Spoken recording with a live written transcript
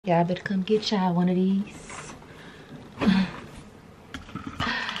Y'all better come get y'all one of these.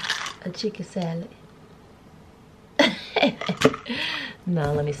 A chicken salad.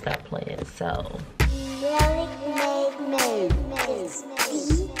 No, let me stop playing. So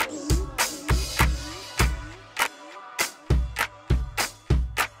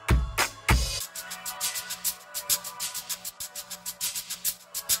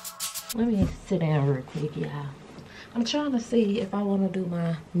let me sit down real quick, y'all. I'm trying to see if I want to do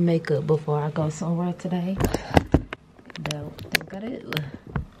my makeup before I go somewhere today. Don't think I do.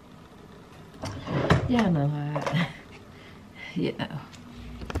 Y'all know how yeah.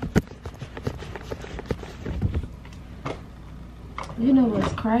 You know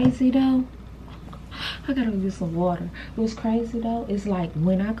what's crazy though? I gotta get some water. What's crazy though is like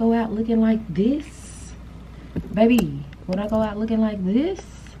when I go out looking like this, baby, when I go out looking like this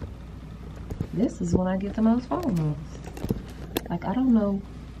is when I get the most followers. Like, I don't know.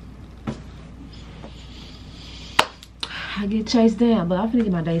 I get chased down, but I'm gonna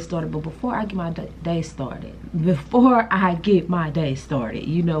get my day started. But before I get my day started,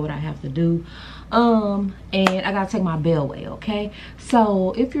 you know what I have to do. And I gotta take my Bellway, okay?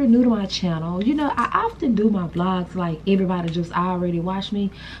 So if you're new to my channel, you know, I often do my vlogs like everybody just already watched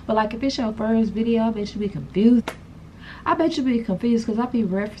me. But like if it's your first video, I bet you be confused. I bet you be confused because I be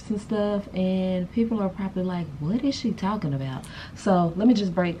referencing stuff and people are probably like, what is she talking about? So let me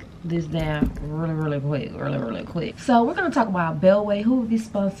just break this down really quick. So we're going to talk about Bellway, who will be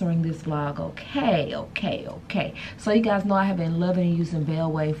sponsoring this vlog. Okay. So you guys know I have been loving and using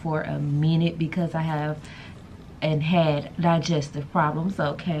Bellway for a minute because I have and had digestive problems,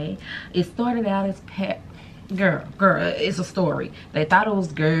 okay? It started out as girl, it's a story. They thought it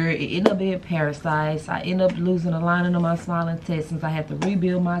was girl. It ended up being parasites. I ended up losing a lining of my small intestines. I had to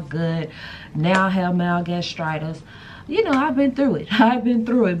rebuild my gut. Now I have malgastritis. You know, I've been through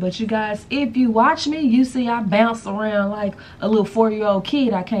it. But you guys, if you watch me, you see I bounce around like a little 4-year-old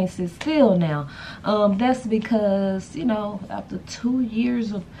kid. I can't sit still now. That's because, you know, after 2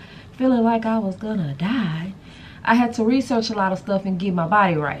 years of feeling like I was gonna die, I had to research a lot of stuff and get my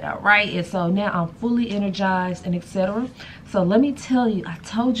body right, all right? And so now I'm fully energized and etc. So let me tell you, I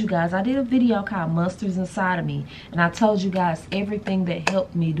told you guys, I did a video called Monsters Inside of Me. And I told you guys everything that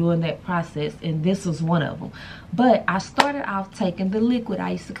helped me during that process. And this was one of them. But I started off taking the liquid.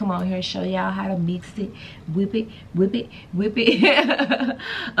 I used to come on here and show y'all how to mix it, whip it.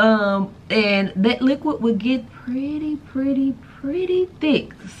 And that liquid would get pretty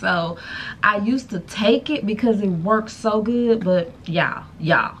thick. So I used to take it because it worked so good, but y'all,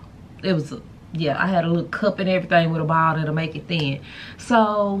 it was I had a little cup and everything with a bottle to make it thin.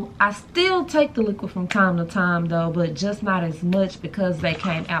 So I still take the liquid from time to time though, but just not as much because they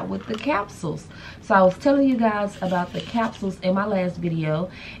came out with the capsules. So I was telling you guys about the capsules in my last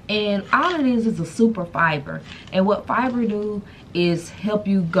video, and all it is a super fiber. And what fiber do is help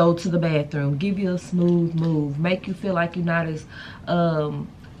you go to the bathroom, give you a smooth move, make you feel like you're not as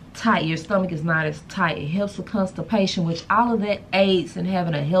tight, your stomach is not as tight. It helps with constipation, which all of that aids in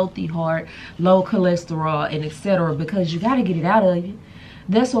having a healthy heart, low cholesterol, and etc. because you got to get it out of you.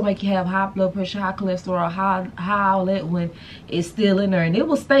 That's what make you have high blood pressure, high cholesterol, high all that when it's still in there. And it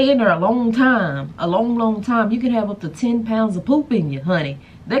will stay in there a long time, a long time. You can have up to 10 pounds of poop in you, honey.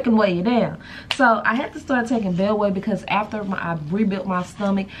 That can weigh you down. So I had to start taking Bellway because after I rebuilt my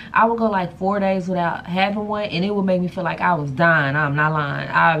stomach, I would go like 4 days without having one, and it would make me feel like I was dying. I'm not lying.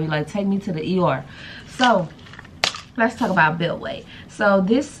 I would be like, take me to the ER. So let's talk about Bellway. So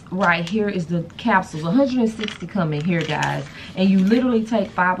this right here is the capsules. 160 come in here, guys, and you literally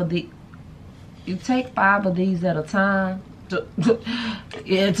take 5 of the. You take 5 of these at a time.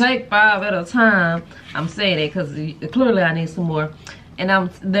 Yeah, take 5 at a time. I'm saying it because clearly I need some more.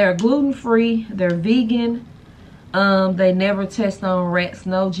 And they're gluten-free, they're vegan, they never test on rats,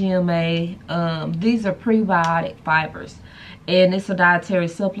 no GMA. These are prebiotic fibers, and it's a dietary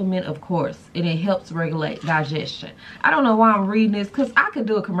supplement, of course, and it helps regulate digestion. I don't know why I'm reading this, because I could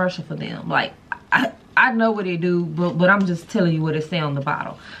do a commercial for them. Like, I know what they do, but I'm just telling you what it says on the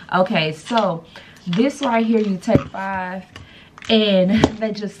bottle. Okay, so this right here, you take 5, and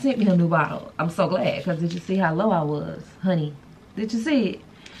they just sent me a new bottle. I'm so glad, because did you see how low I was, honey? Did you see it?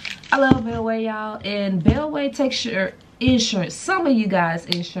 I love Bellway, y'all. And Bellway takes your insurance. Some of you guys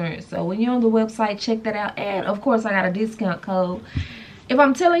insurance. So when you're on the website, check that out. And of course, I got a discount code. If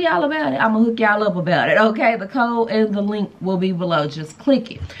I'm telling y'all about it, I'm gonna hook y'all up about it. Okay, the code and the link will be below. Just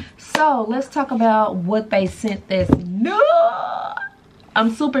click it. So let's talk about what they sent this. No,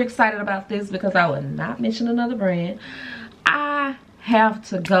 I'm super excited about this because I would not mention another brand. I have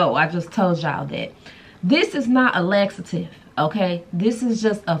to go. I just told y'all that. This is not a laxative, Okay, this is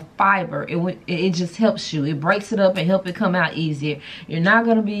just a fiber. It just helps you. It breaks it up and help it come out easier. You're not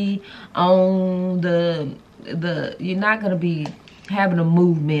gonna be on you're not gonna be having a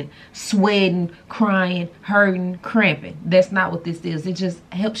movement, sweating, crying, hurting, cramping. That's not what this is. It just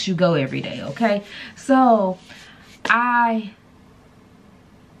helps you go every day. Okay, so I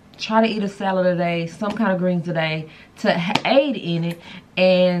try to eat a salad a day, some kind of greens a day to aid in it.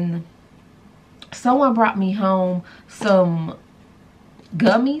 And someone brought me home some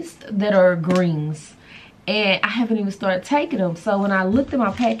gummies that are greens, and I haven't even started taking them. So when I looked at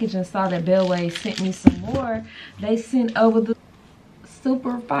my package and saw that Bellway sent me some more, they sent over the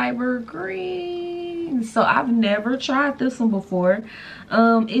super fiber greens. So I've never tried this one before.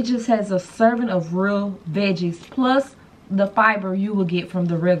 It just has a serving of real veggies plus the fiber you will get from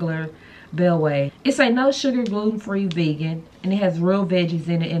the regular Bellway. It's a no sugar, gluten-free, vegan, and it has real veggies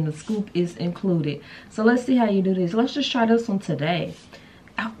in it, and the scoop is included. So let's see how you do this. Let's just try this one today.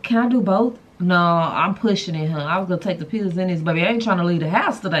 Can I do both? No, I'm pushing it, huh? I was gonna take the pills in this, baby. I ain't trying to leave the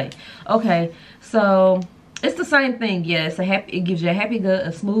house today. Okay, so it's the same thing. Yes, it gives you a happy gut,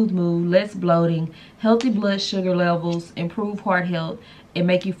 a smooth mood, less bloating, healthy blood sugar levels, improve heart health, and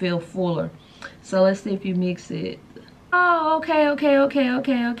make you feel fuller. So let's see if you mix it. Oh,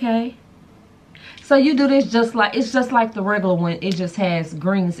 okay. So you do this just like, it's just like the regular one. It just has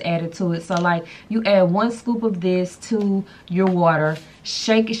greens added to it. So like you add 1 scoop of this to your water,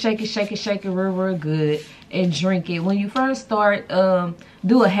 shake it real good, and drink it. When you first start,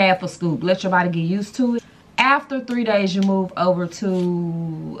 do a half a scoop. Let your body get used to it. After 3 days, you move over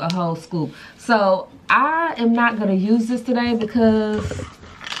to a whole scoop. So I am not gonna use this today because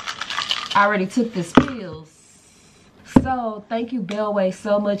I already took this pills. So thank you Bellway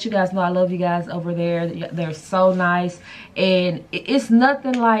so much. You guys know I love you guys over there. They're so nice, and it's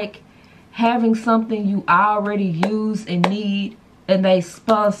nothing like having something you already use and need and they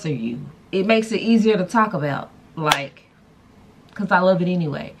sponsor you. It makes it easier to talk about, like, because I love it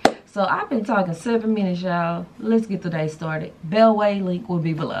anyway. So I've been talking 7 minutes, y'all. Let's get the day started. Bellway link will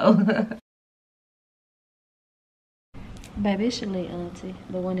be below. Baby, it's your little auntie,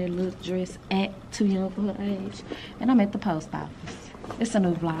 the one that looks dressed too young for her age. And I'm at the post office. It's a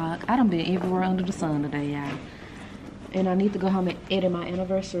new vlog. I done been everywhere under the sun today, y'all. And I need to go home and edit my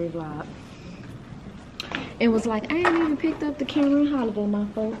anniversary vlog. It was like, I ain't even picked up the camera and holiday, my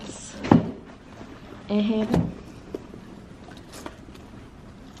folks. And haven't.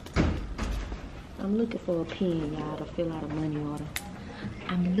 I'm looking for a pen, y'all, to fill out a money order.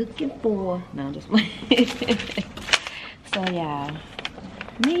 I'm looking for, no, I'm just So yeah,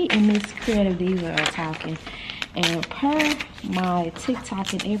 me and Miss Creative Diva are talking, and per my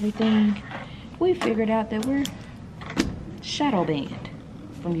TikTok and everything, we figured out that we're shadow banned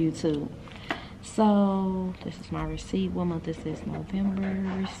from YouTube. So this is my receipt. What month is this?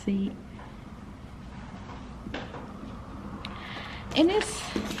 November receipt. And it's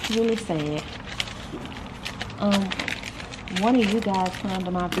really sad. One of you guys put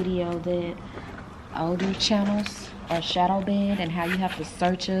under my video that older channels are shadow banned and how you have to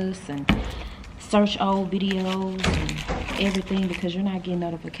search us and search old videos and everything because you're not getting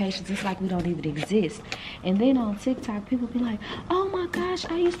notifications. It's like we don't even exist. And then on TikTok, people be like, oh my gosh,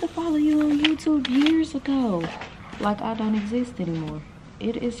 I used to follow you on YouTube years ago. Like I don't exist anymore.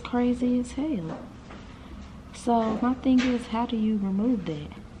 It is crazy as hell. So my thing is, how do you remove that?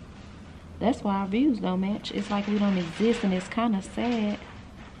 That's why our views don't match. It's like we don't exist, and it's kind of sad.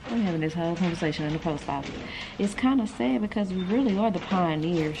 I'm having this whole conversation in the post office. It's kind of sad because we really are the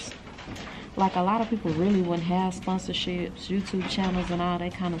pioneers. Like a lot of people really wouldn't have sponsorships, YouTube channels and all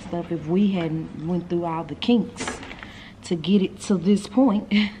that kind of stuff if we hadn't went through all the kinks to get it to this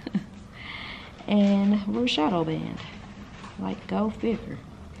point. And we're shadow banned. Like, go figure.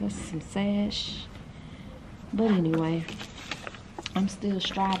 That's some sad shit. But anyway, I'm still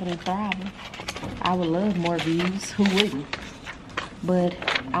striving and thriving. I would love more views. Who wouldn't? But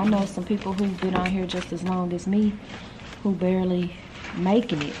I know some people who've been on here just as long as me who barely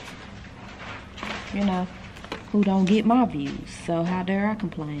making it. You know, who don't get my views. So how dare I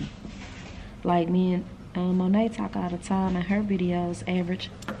complain? Like me and Monet talk all the time, and her videos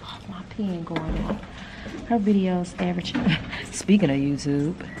average, oh, my pen going out. Her videos average, speaking of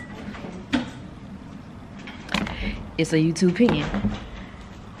YouTube, it's a YouTube pen.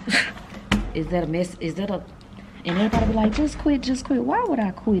 Is that a mess? Is that a, and everybody be like, just quit, just quit. Why would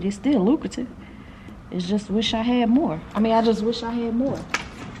I quit? It's still lucrative. It's just wish I had more. I mean, I just wish I had more.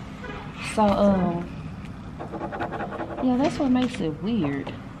 So, yeah, that's what makes it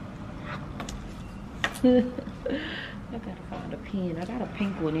weird. I gotta find a pen. I got a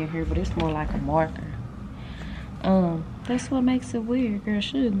pink one in here, but it's more like a marker. That's what makes it weird, girl.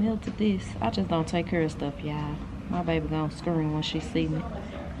 Should have melted this. I just don't take care of stuff, y'all. My baby gonna scream when she see me.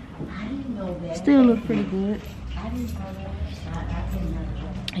 Still look pretty good.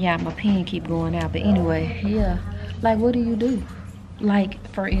 Yeah, my pen keep going out. But anyway, yeah. Like, what do you do? Like,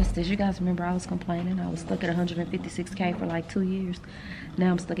 for instance, you guys remember I was complaining. I was stuck at 156K for like 2 years.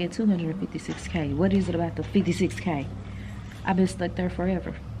 Now I'm stuck at 256K. What is it about the 56K? I've been stuck there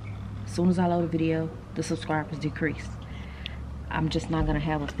forever. As soon as I load a video, the subscribers decrease. I'm just not gonna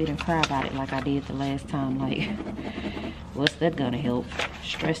have a fit and cry about it like I did the last time. Like, what's that gonna help?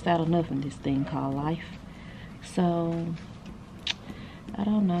 Stressed out enough in this thing called life. So, I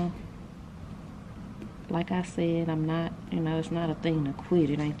don't know. Like I said, I'm not, you know, it's not a thing to quit.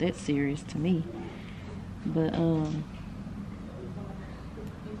 It ain't that serious to me. But,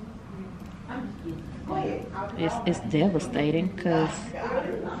 it's devastating because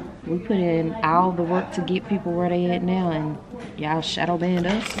we put in all the work to get people where they at now, and y'all shadow banned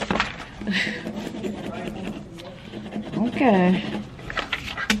us. Okay.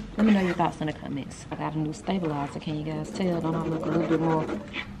 Let me know your thoughts in the comments. I got a new stabilizer. Can you guys tell? Don't I look a little bit more?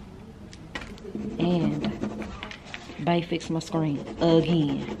 And Bay fixed my screen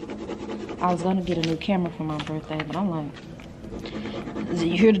again. I was gonna get a new camera for my birthday, but I'm like,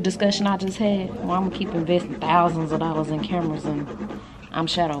 you hear the discussion I just had? Well, I'm gonna keep investing thousands of dollars in cameras and I'm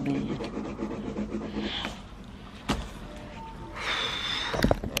shadow banned.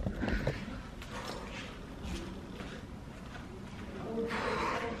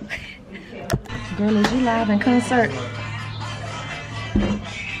 Girl, is you live in concert?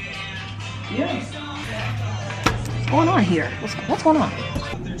 Yes. What's going on here? What's going on?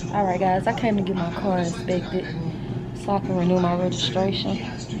 Alright guys, I came to get my car inspected so I can renew my registration.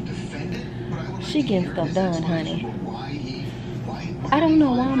 She getting stuff done, honey. I don't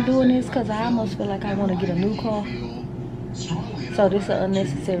know why I'm doing this because I almost feel like I want to get a new car. So this is an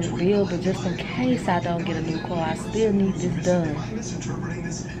unnecessary bill, but just in case I don't get a new car, I still need this done.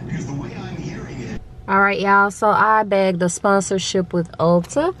 Alright y'all, so I bagged a sponsorship with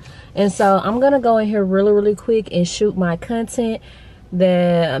ULTA. And so I'm going to go in here really quick and shoot my content.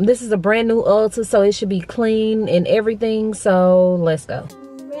 This is a brand new ULTA, so it should be clean and everything. So let's go.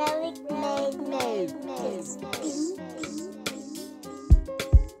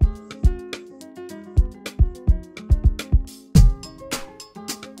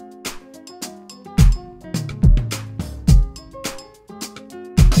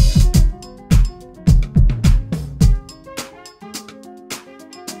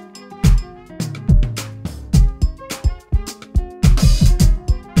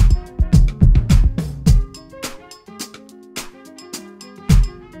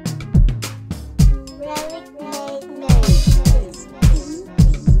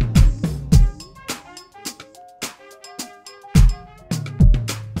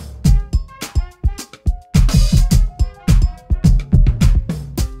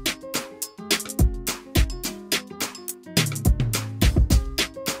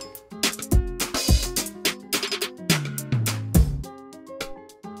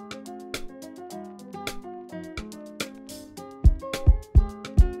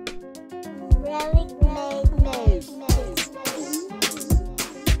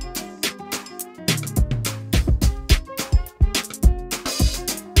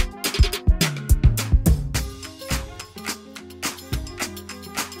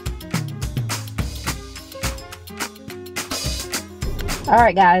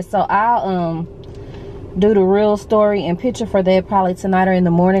 Alright guys, so I'll do the real story and picture for that probably tonight or in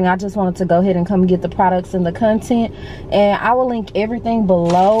the morning. I just wanted to go ahead and come get the products and the content, and I will link everything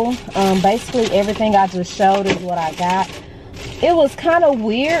below. Basically everything I just showed is what I got. It was kind of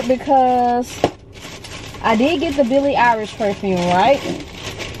weird because I did get the Billie Eilish perfume, right?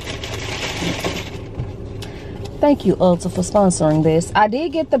 Thank you ULTA for sponsoring this. I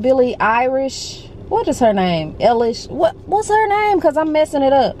did get the Billie Eilish. What is her name? Eilish. What's her name? Because I'm messing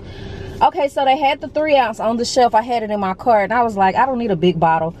it up. Okay, so they had the 3 ounce on the shelf. I had it in my cart, and I was like, I don't need a big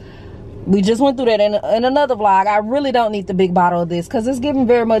bottle. We just went through that in another vlog. I really don't need the big bottle of this because it's giving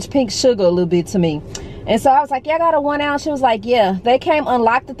very much pink sugar a little bit to me. And so I was like, yeah, I got a 1 ounce. She was like, yeah. They came,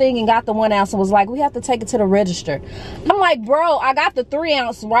 unlocked the thing, and got the 1 ounce and was like, we have to take it to the register. I'm like, bro, I got the 3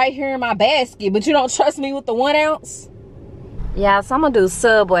 ounce right here in my basket, but you don't trust me with the 1 ounce? Yeah, so I'm gonna do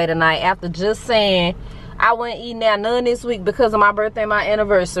Subway tonight after just saying I wasn't eating out none this week because of my birthday, my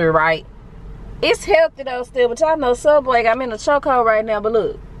anniversary, right? It's healthy though still, but y'all know Subway got me in a chokehold right now. But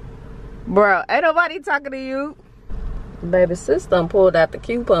look, bro, ain't nobody talking to you. Baby, sis done pulled out the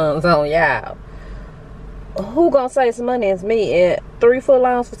coupons on y'all. Who gonna save some money? It's me. And 3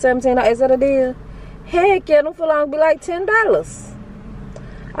 footlongs for $17. Is that a deal? Heck yeah, them footlongs be like $10.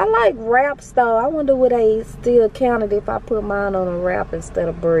 I like wraps though. I wonder would they still count it if I put mine on a wrap instead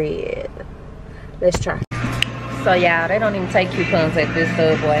of bread. Let's try. So yeah, they don't even take coupons at this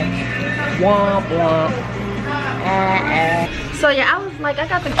Subway. Womp womp. So yeah, I was like, I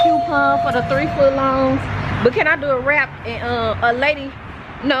got the coupon for the 3 footlongs, but can I do a wrap? And a lady,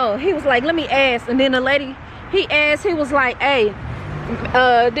 no, he was like, let me ask. And then the lady, he asked, he was like, hey,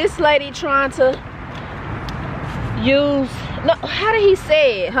 this lady trying to use, no, how did he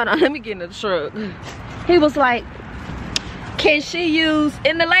say it? Hold on, let me get in the truck. He was like, can she use,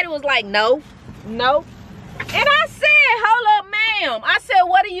 and the lady was like, no. And I said, hold up, ma'am. I said,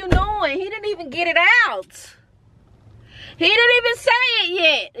 what are you doing? He didn't even get it out. He didn't even say it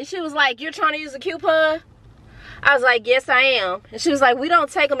yet. And she was like, you're trying to use a coupon? I was like, yes, I am. And she was like, we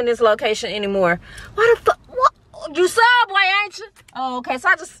don't take them in this location anymore. Why the fuck? What? You Subway, ain't you? Oh, okay. So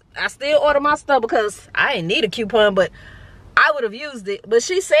I still order my stuff because I didn't need a coupon, but I would have used it. But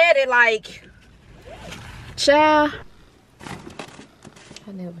she said it like, child.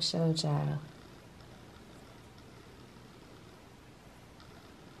 I never showed y'all.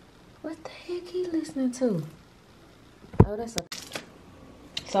 What the heck he listening to? Oh, that's okay.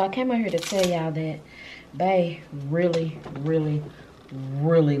 So I came out here to tell y'all that bae really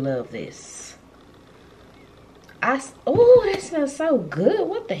love this. Oh, that smells so good.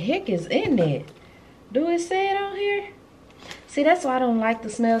 What the heck is in it? Do it say it on here? See, that's why I don't like to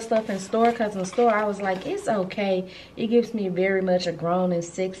smell stuff in store, because in store I was like, it's okay. It gives me very much a grown and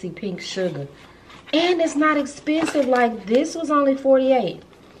sexy pink sugar. And it's not expensive. Like, this was only $48.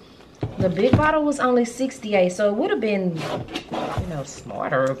 The big bottle was only $68. So it would have been, you know,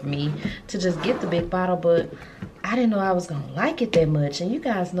 smarter of me to just get the big bottle, but I didn't know I was going to like it that much. And you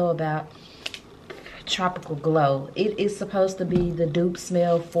guys know about Tropical Glow. It is supposed to be the dupe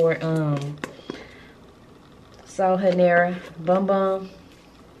smell for Sol Hanera, Bum Bum,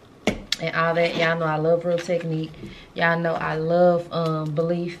 and all that. Y'all know I love Real Technique. Y'all know I love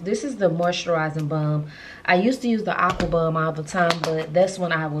Belief. This is the moisturizing balm. I used to use the Aqua Balm all the time, but that's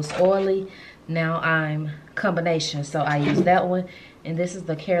when I was oily. Now I'm combination, so I use that one. And this is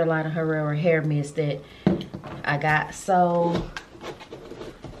the Carolina Herrera hair mist that I got. So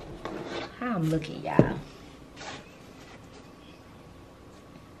how I'm looking, y'all.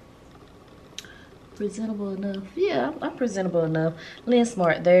 Presentable enough. Yeah, I'm presentable enough.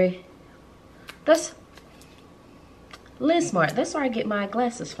 LENSMART, that's LENSMART. That's where I get my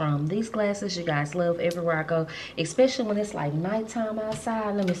glasses from. These glasses you guys love everywhere I go, especially when it's like nighttime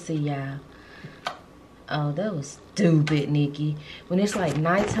outside. Let me see, y'all. Oh, that was stupid, Nikki. When it's like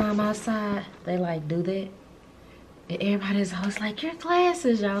nighttime outside, they like do that. And everybody's always like, your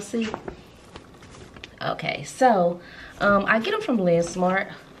glasses, y'all see? Okay, so I get them from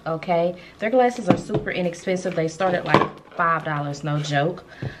LENSMART. Okay, their glasses are super inexpensive. They start at like $5, no joke.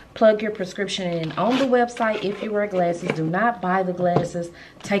 Plug your prescription in on the website. If you wear glasses, do not buy the glasses.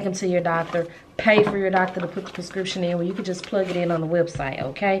 Take them to your doctor. Pay for your doctor to put the prescription in, where you can just plug it in on the website.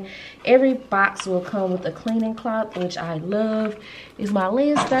 Okay, every box will come with a cleaning cloth, which I love. Is my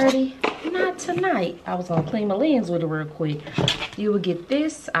lens dirty? Not tonight. I was gonna clean my lens with it real quick. You will get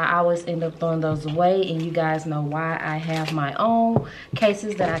this. I always end up throwing those away, and you guys know why. I have my own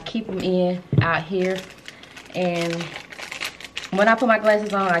cases that I keep them in out here. And when I put my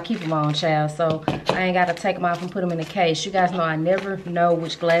glasses on, I keep them on, child. So I ain't got to take them off and put them in a case. You guys know I never know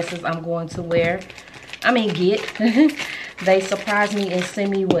which glasses I'm going to wear. I mean, get. They surprise me and send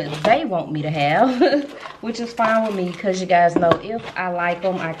me what they want me to have, which is fine with me, because you guys know if I like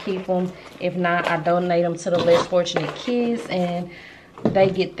them, I keep them. If not, I donate them to the less fortunate kids, and they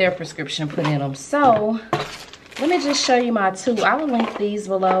get their prescription put in them. So let me just show you my two. I will link these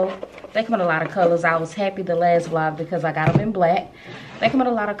below. They come in a lot of colors. I was happy the last vlog because I got them in black. They come in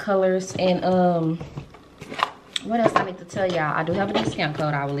a lot of colors. And what else I need to tell y'all? I do have a discount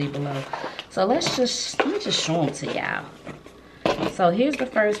code I will leave below. So let me just show them to y'all. So here's the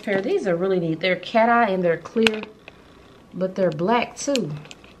first pair. These are really neat. They're cat eye and they're clear, but they're black too.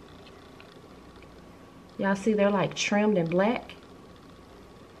 Y'all see they're like trimmed in black.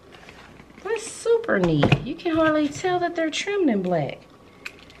 That's super neat. You can hardly tell that they're trimmed in black.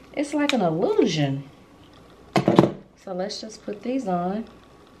 It's like an illusion. So let's just put these on.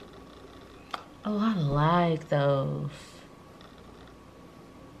 Oh, I like those.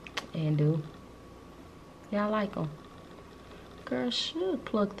 And do y'all like them? Girl, should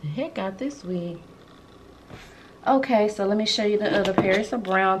plug the heck out this wig. Okay, so let me show you the other pair. It's a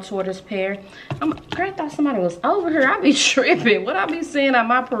brown tortoise pair. Girl, I thought somebody was over here. I be tripping. What I be seeing on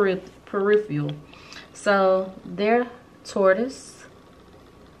my peripheral. So they're tortoise.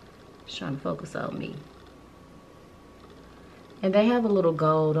 Just trying to focus on me. And they have a little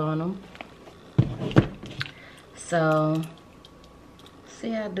gold on them. So,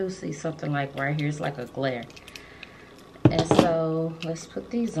 see, I do see something like right here. It's like a glare. And so, let's put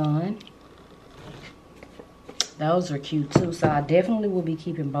these on. Those are cute too, so I definitely will be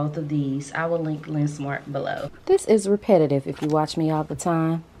keeping both of these. I will link LENSMART below. This is repetitive if you watch me all the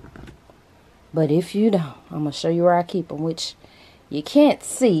time. But if you don't, I'm going to show you where I keep them, which you can't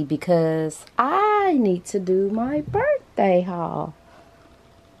see because I need to do my birthday haul.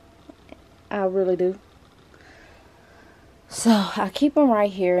 I really do. So I keep them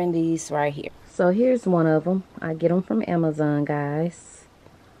right here and these right here. So here's one of them. I get them from Amazon, guys.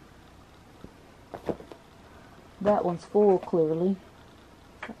 That one's full, clearly.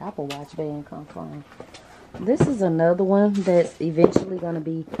 Apple Watch band come from. This is another one that's eventually going to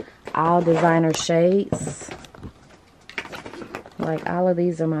be all designer shades. Like, all of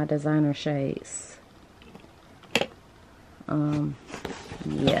these are my designer shades.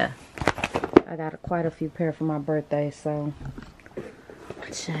 Yeah. I got quite a few pair for my birthday, so.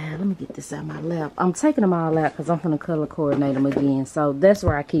 Child, let me get this out of my lap. I'm taking them all out because I'm going to color coordinate them again. So, that's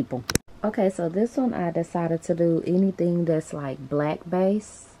where I keep them. Okay, so this one I decided to do anything that's like black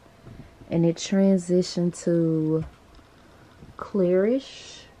base, and it transitioned to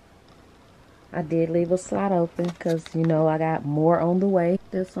clearish. I did leave a slot open because, you know, I got more on the way.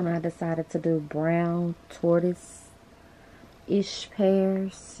 This one I decided to do brown tortoise-ish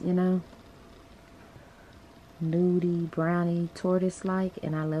pairs, you know, nudie, brownie, tortoise-like,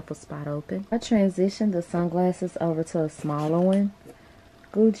 and I left a spot open. I transitioned the sunglasses over to a smaller one.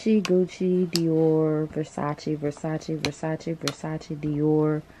 Gucci, Gucci, Dior, Versace, Versace, Versace, Versace,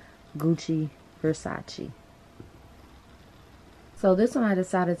 Dior, Gucci, Versace. So this one I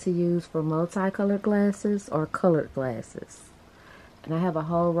decided to use for multicolored glasses or colored glasses. And I have a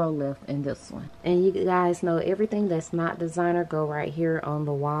whole row left in this one. And you guys know everything that's not designer go right here on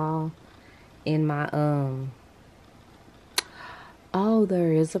the wall in my, oh,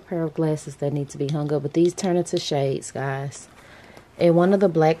 there is a pair of glasses that need to be hung up. But these turn into shades, guys. And one of the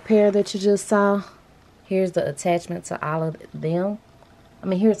black pair that you just saw, here's the attachment to all of them. I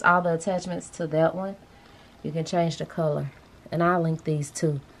mean, here's all the attachments to that one. You can change the color. And I'll link these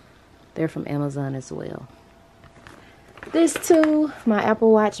too. They're from Amazon as well. This too, my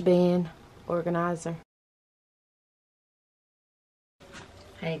Apple Watch band organizer.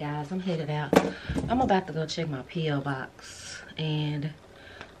 Hey guys, I'm headed out. I'm about to go check my P.O. box and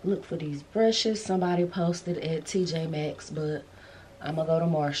look for these brushes. Somebody posted at TJ Maxx, but I'm gonna go to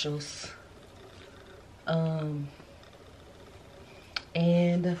Marshall's and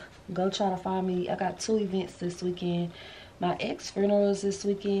go try to find me. I got 2 events this weekend. My ex funeral is this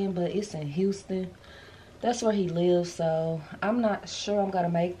weekend, but it's in Houston. That's where he lives, so I'm not sure I'm gonna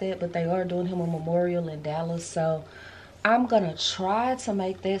make that, but they are doing him a memorial in Dallas, so I'm gonna try to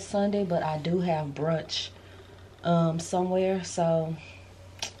make that Sunday, but I do have brunch somewhere, so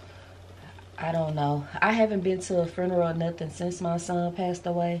I don't know. I haven't been to a funeral or nothing since my son passed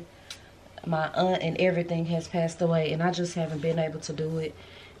away. My aunt and everything has passed away, and I just haven't been able to do it.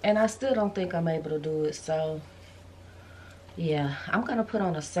 And I still don't think I'm able to do it, so yeah. I'm gonna put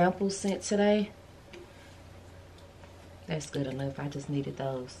on a sample scent today. That's good enough. I just needed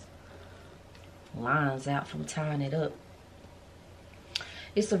those lines out from tying it up.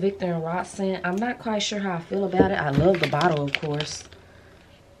 It's a Victor and Roth scent. I'm not quite sure how I feel about it. I love the bottle, of course.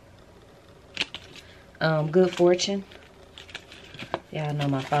 Good Fortune. Yeah, I know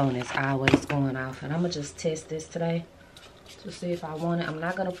my phone is always going off, and I'm gonna just test this today to see if I want it. I'm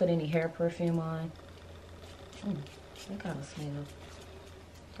not gonna put any hair perfume on. That kind of smells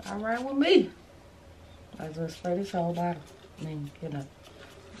all right with me. I just spray this whole bottle. I mean, you know.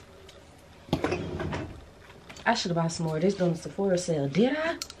 I should have bought some more of this during the Sephora sale. Did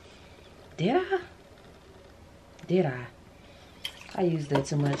I? Did I? Did I? I used that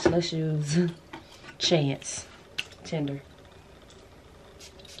too much. Let's use Chance Tender.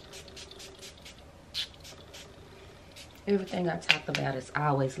 Everything I talked about is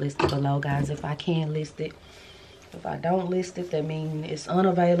always listed below, guys, if I can list it. If I don't list it, that means it's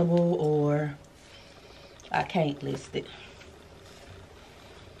unavailable or I can't list it.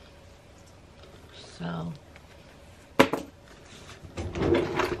 So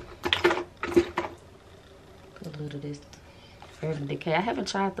put a little of this Urban Decay. I haven't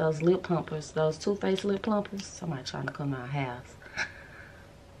tried those lip plumpers, those Too Faced lip plumpers. Somebody trying to come to our house.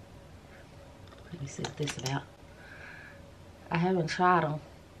 Let me see what this is about. I haven't tried them.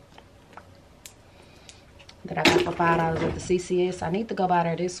 That I got for $5 at the CCS. I need to go by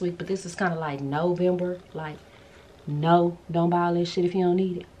there this week, but this is kind of like November. Like, no, don't buy all this shit if you don't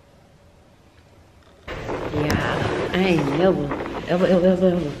need it. I ain't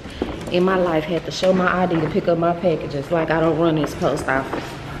ever in my life had to show my ID to pick up my packages. Like I don't run this post office.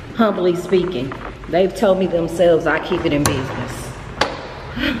 Humbly speaking, they've told me themselves I keep it in business.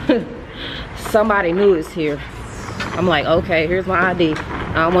 Somebody new is here. I'm like, okay, here's my ID.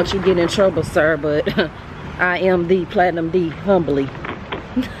 I don't want you to get in trouble, sir, but I am the Platinum D, humbly.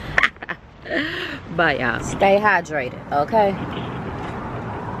 Bye, y'all. Stay hydrated, okay?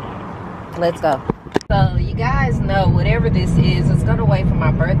 Let's go. So you guys know whatever this is, it's gonna wait for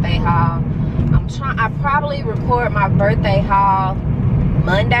my birthday haul. I probably record my birthday haul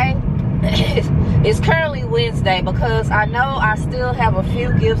Monday. It's currently Wednesday because I know I still have a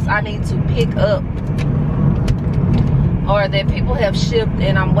few gifts I need to pick up or that people have shipped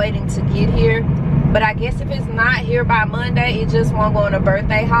and I'm waiting to get here. But I guess if it's not here by Monday, it just won't go in a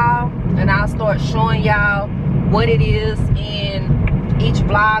birthday haul, and I'll start showing y'all what it is in each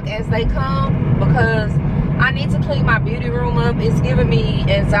vlog as they come, because I need to clean my beauty room up. It's giving me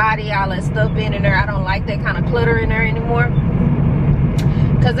anxiety, all that stuff in there. I don't like that kind of clutter in there anymore,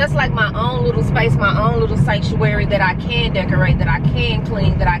 because that's like my own little space, my own little sanctuary that I can decorate, that I can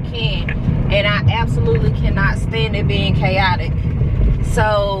clean, that I can, and I absolutely cannot stand it being chaotic.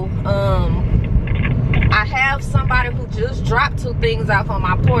 So I have somebody who just dropped 2 things off on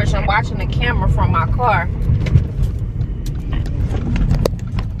my porch. I'm watching the camera from my car.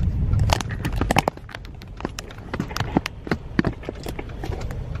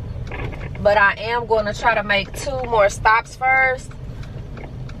 But I am going to try to make 2 more stops first.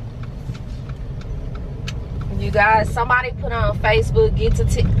 You guys, somebody put on Facebook, get to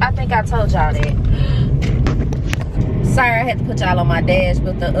I think I told y'all that. Sorry, I had to put y'all on my dash,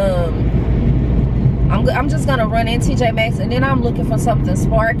 but the I'm just gonna run in TJ Maxx, and then I'm looking for something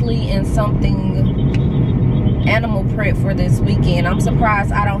sparkly and something animal print for this weekend. I'm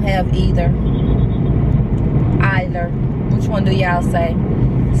surprised I don't have either. Which one do y'all say?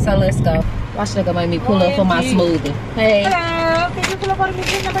 So let's go. Watch nigga make me pull up for my smoothie. Hey. Hello, can you pull up for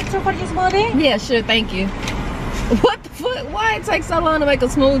me number 2 for your smoothie? Yeah, sure, thank you. What the fuck? Why it takes so long to make a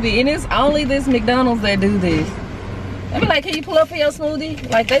smoothie? And it's only this McDonald's that do this. I be like, can you pull up for your smoothie?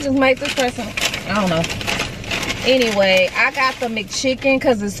 Like, they just make this person, I don't know. Anyway, I got the McChicken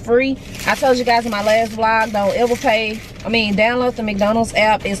because it's free. I told you guys in my last vlog, don't ever download the McDonald's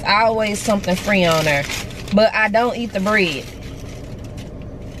app. It's always something free on there. But I don't eat the bread.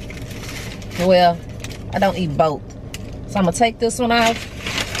 Well, I don't eat both. So I'm going to take this one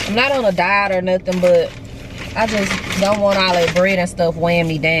off. I'm not on a diet or nothing, but I just don't want all that bread and stuff weighing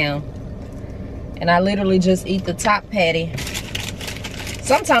me down. And I literally just eat the top patty.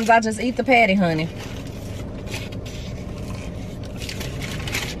 Sometimes I just eat the patty, honey.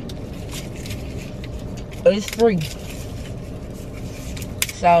 It's free.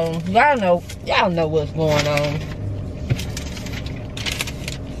 So y'all know what's going on.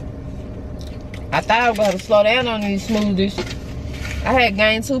 I thought I was going to slow down on these smoothies. I had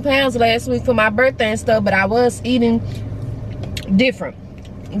gained 2 pounds last week for my birthday and stuff, but I was eating different.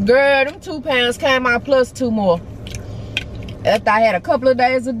 Girl, them 2 pounds came out plus 2 more. After I had a couple of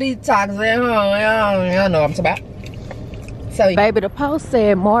days of detox at home, y'all know what I'm talking about. So, baby, the post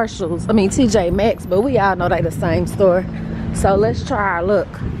said TJ Maxx, but we all know they the same store. So let's try our luck.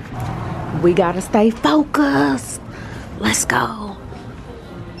 We gotta stay focused. Let's go.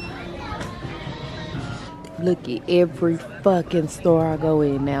 Look at every fucking store I go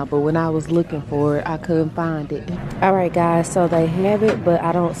in now, but when I was looking for it, I couldn't find it. All right, guys, so they have it, but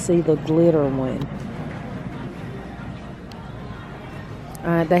I don't see the glitter one.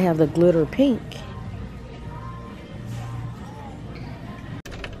 They have the glitter pink.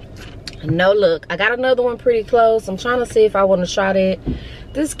 No, look, I got another one pretty close. I'm trying to see if I want to try that.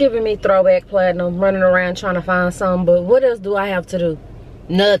 This is giving me throwback platinum, running around trying to find something, but what else do I have to do?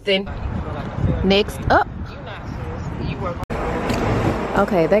 Nothing. Next up.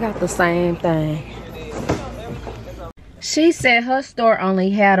 Okay, they got the same thing. She said her store only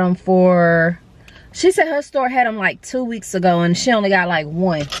had them she said her store had them like 2 weeks ago and she only got like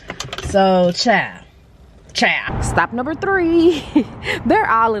 1. So, child. Stop number 3. They're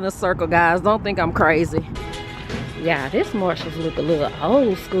all in a circle, guys. Don't think I'm crazy. Yeah, this Marshalls look a little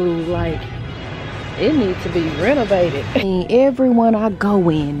old school. Like, it needs to be renovated. I mean, everyone I go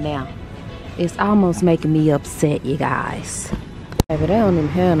in now, it's almost making me upset, you guys. But they don't even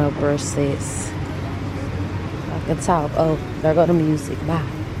have no brush sets. I can talk. Oh, there go the music. Bye.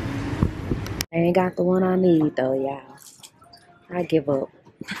 I ain't got the one I need though, y'all. I give up.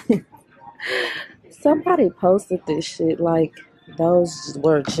 Somebody posted this shit like those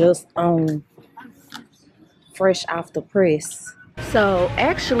were just on fresh off the press. So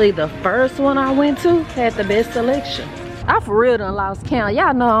actually the first one I went to had the best selection. I for real done lost count.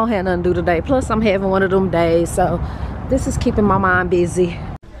 Y'all know I don't have nothing to do today. Plus I'm having one of them days, so this is keeping my mind busy.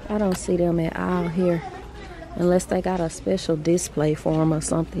 I don't see them at all here. Unless they got a special display for them or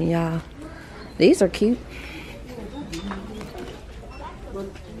something, y'all. These are cute.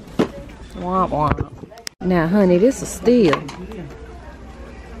 Womp womp. Now, honey, this is steal.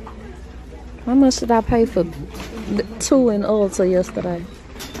 How much did I pay for 2 in Ulta yesterday?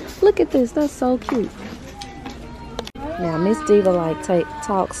 Look at this. That's so cute. Now, Miss Diva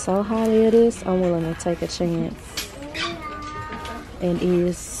talks so highly of this. I'm willing to take a chance. And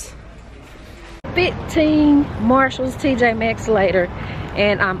is 15 Marshalls TJ Maxx later,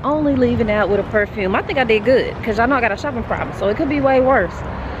 and I'm only leaving out with a perfume. I think I did good because I know I got a shopping problem, so it could be way worse.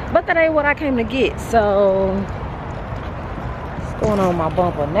 But that ain't what I came to get. So what's going on with my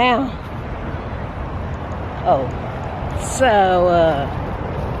bumper now? Oh, so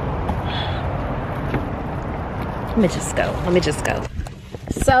let me just go.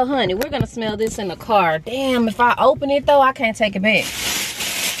 So honey, we're gonna smell this in the car. Damn, if I open it though, I can't take it back.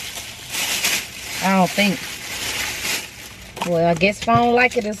 I don't think. Well, I guess if I don't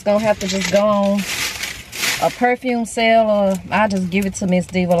like it, it's gonna have to just go on a perfume sale, or I'll just give it to Miss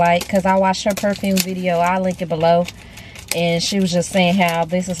Diva Light, because I watched her perfume video. I'll link it below. And she was just saying how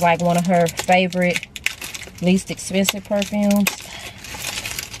this is like one of her favorite, least expensive perfumes.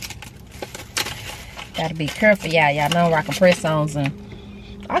 Gotta be careful, y'all know I'm rocking press-ons, and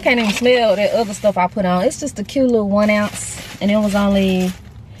I can't even smell that other stuff I put on. It's just a cute little 1 ounce, and it was only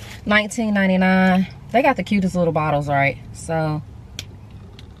 $19.99. They got the cutest little bottles, right? So,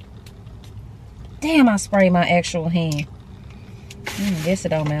 damn, I sprayed my actual hand. Guess it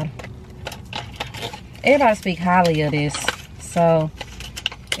don't matter. Everybody speak highly of this, so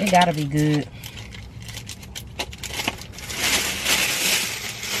it gotta be good.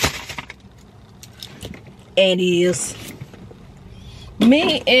 And it is.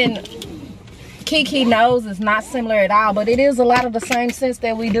 Me and Kiki nose is not similar at all, but it is a lot of the same scents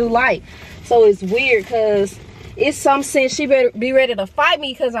that we do like. So it's weird because it's some scents she better be ready to fight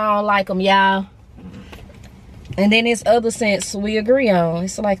me because I don't like them, y'all. And then it's other scents we agree on.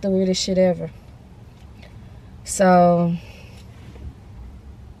 It's like the weirdest shit ever. So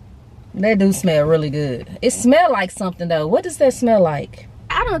that do smell really good. It smell like something though. What does that smell like?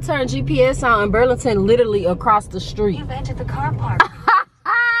 I done turned GPS on in Burlington, literally across the street. You've entered the car park.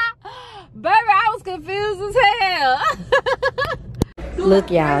 Baby, I was confused as hell.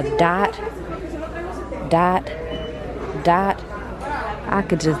 Look, y'all, dot. I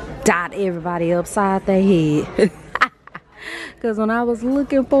could just dot everybody upside their head. Because when I was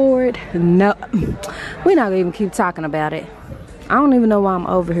looking for it, no, we're not gonna even keep talking about it. I don't even know why I'm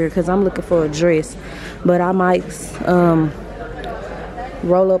over here, because I'm looking for a dress. But I might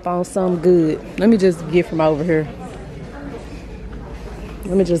roll up on something good. Let me just get from over here.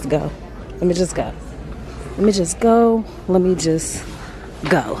 Let me just go.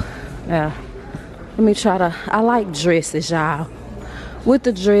 Yeah. Let me try to, I like dresses, y'all. With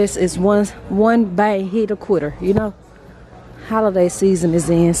the dress, it's one bang hit a quitter, you know? Holiday season is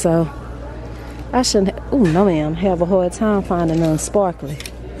in, so I shouldn't, oh no ma'am, have a hard time finding none sparkly.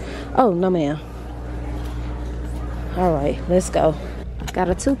 Oh no ma'am. All right, let's go. Got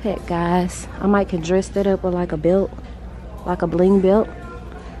a 2-pack, guys. I might can dress that up with like a belt, like a bling belt.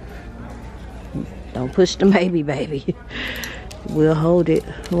 Don't push the baby. We'll hold it.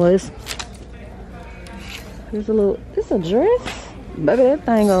 Well, it's a dress? Baby, that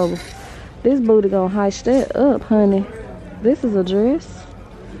thing over. This booty gonna hice that up, honey. This is a dress.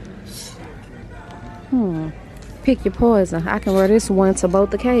 Pick your poison. I can wear this one to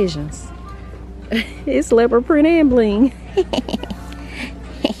both occasions. It's leopard print and bling.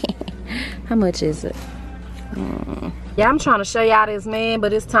 How much is it? Yeah, I'm trying to show y'all this man,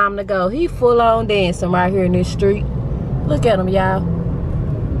 but it's time to go. He full on dancing right here in this street. Look at him, y'all.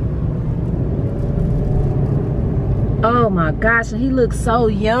 Oh my gosh, and he looks so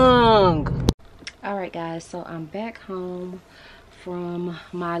young. All right, guys, so I'm back home from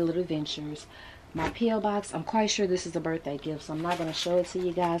my little adventures. My P.O. box, I'm quite sure this is a birthday gift, so I'm not going to show it to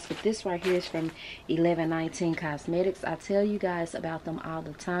you guys, but this right here is from 1119 Cosmetics. I tell you guys about them all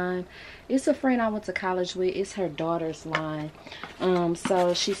the time. It's a friend I went to college with. It's her daughter's line.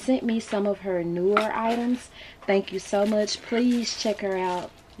 So she sent me some of her newer items. Thank you so much. Please check her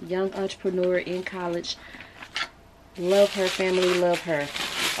out. Young entrepreneur in college. Love her, family, love her.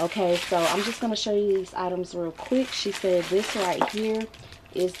 Okay, so I'm just going to show you these items real quick. She said this right here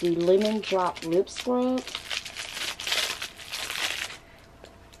is the Lemon Drop Lip Scrub.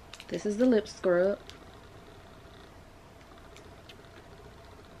 This is the lip scrub.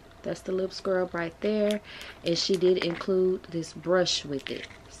 That's the lip scrub right there. And she did include this brush with it.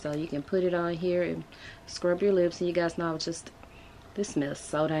 So you can put it on here and scrub your lips. And you guys know this smells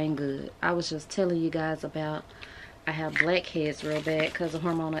so dang good. I was just telling you guys about, I have blackheads real bad because of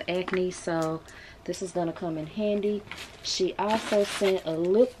hormonal acne. So this is going to come in handy. She also sent a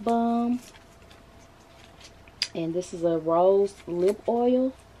lip balm. And this is a rose lip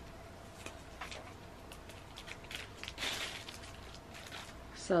oil.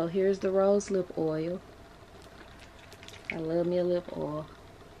 So here's the rose lip oil. I love me a lip oil.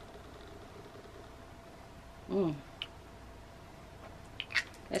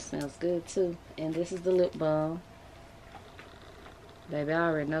 That smells good too. And this is the lip balm. Baby, I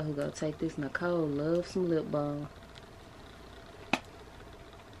already know who gonna take this. Nicole loves some lip balm.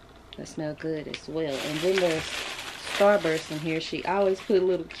 That smells good as well. And then there's Starburst in here. She always put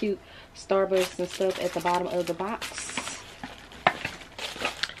little cute Starburst and stuff at the bottom of the box.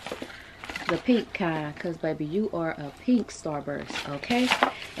 The pink kind, because baby, you are a pink Starburst, okay?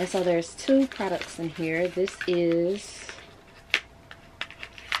 And so there's 2 products in here. This is,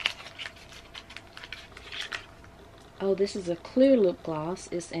 oh, this is a clear lip gloss.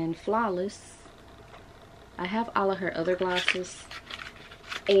 It's in Flawless. I have all of her other glosses.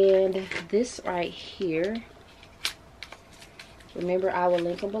 And this right here, remember, I will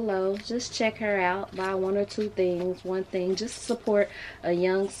link them below. Just check her out. Buy 1 or 2 things. One thing. Just support a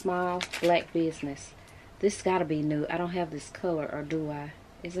young, small, black business. This got to be new. I don't have this color, or do I?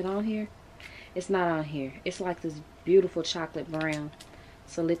 Is it on here? It's not on here. It's like this beautiful chocolate brown.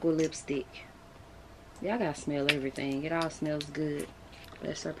 It's a liquid lipstick. Y'all got to smell everything. It all smells good.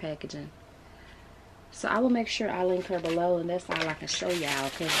 That's her packaging. So I will make sure I link her below, and that's all I can show y'all.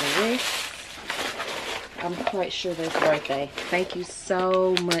 Because the rest, I'm quite sure that's birthday. Thank you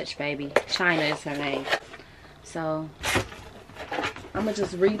so much, baby. China is her name. So I'm going to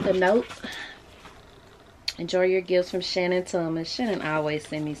just read the note. Enjoy your gifts from Shannon Thomas. Shannon always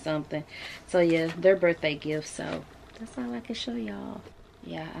send me something. So yeah, their birthday gifts. So that's all I can show y'all.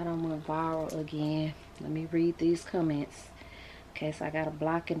 Yeah, I don't want viral again. Let me read these comments. In case I got to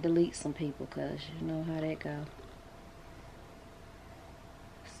block and delete some people. Because you know how that go.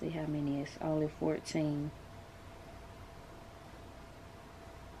 See how many it's only 14.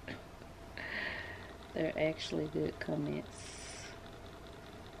 They're actually good comments.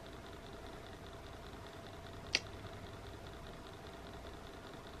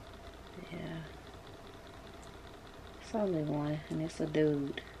 Yeah, it's only one, and it's a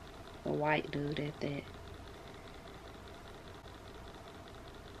dude, a white dude at that.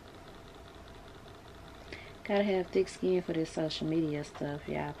 Gotta have thick skin for this social media stuff,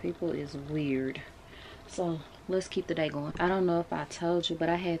 y'all. People is weird. So let's keep the day going. I don't know if I told you, but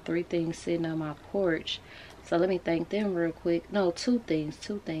I had 3 things sitting on my porch. So let me thank them real quick. No, 2 things.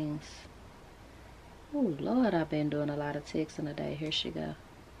 Oh Lord, I've been doing a lot of texting today. Here she go.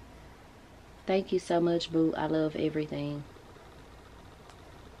 Thank you so much, boo. I love everything.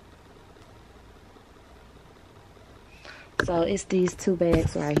 So it's these 2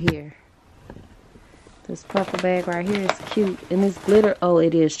 bags right here. This purple bag right here is cute. And this glitter, oh,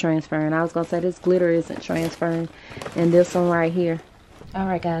 it is transferring. I was going to say this glitter isn't transferring. And this one right here.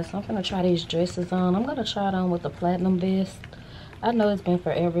 Alright guys, I'm going to try these dresses on. I'm going to try it on with the platinum vest. I know it's been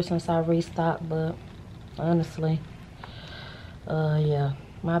forever since I restocked, but honestly, yeah,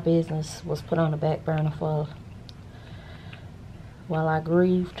 my business was put on the back burner for while I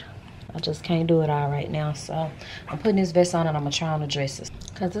grieved. I just can't do it all right now. So I'm putting this vest on and I'm going to try on the dresses.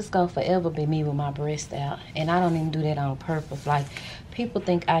 Because it's going to forever be me with my breast out. And I don't even do that on purpose. Like, people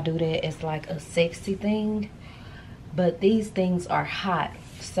think I do that as like a sexy thing. But these things are hot.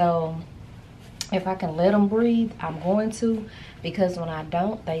 So if I can let them breathe, I'm going to. Because when I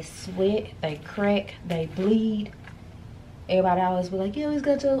don't, they sweat, they crack, they bleed. Everybody always be like, yeah, he's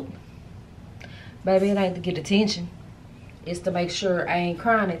got to. Baby, it ain't to get attention. It's to make sure I ain't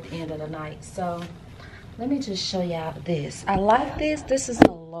crying at the end of the night. So let me just show y'all this. I like this. This is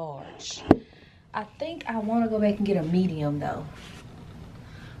a large. I think I want to go back and get a medium though.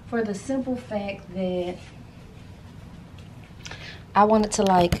 For the simple fact that I wanted to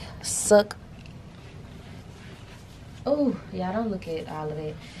like suck. Oh, yeah, don't look at all of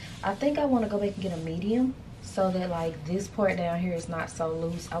it. I think I want to go back and get a medium so that like this part down here is not so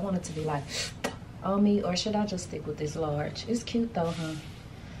loose. I want it to be like on me, or should I just stick with this large? It's cute though, huh?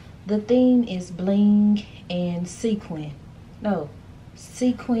 The theme is bling and sequin. No,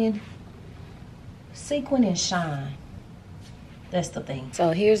 sequin and shine. That's the thing. So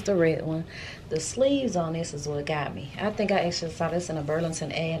here's the red one. The sleeves on this is what got me. I think I actually saw this in a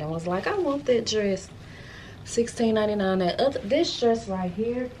Burlington ad and was like, I want that dress. $16.99. This dress right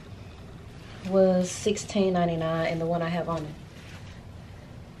here was $16.99, and the one I have on it.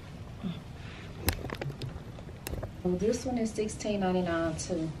 This one is $16.99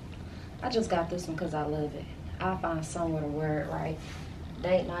 too. I just got this one because I love it. I'll find somewhere to wear it, right?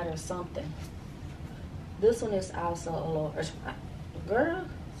 Date night or something. This one is also a little, girl,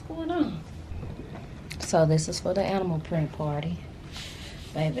 what's going on? So this is for the animal print party,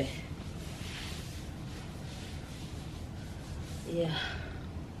 baby. Yeah.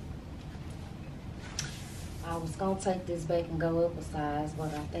 I was gonna take this back and go up a size,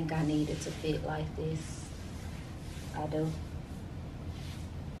 but I think I need it to fit like this. I do.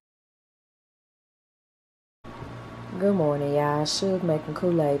 Good morning, y'all. Suge making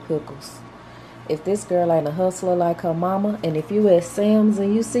Kool-Aid pickles. If this girl ain't a hustler like her mama, and if you at Sam's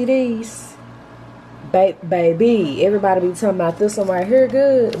and you see these, baby, everybody be talking about this one right here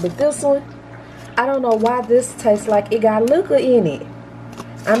good, but this one, I don't know why this tastes like it got liquor in it.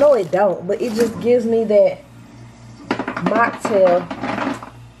 I know it don't, but it just gives me that mocktail.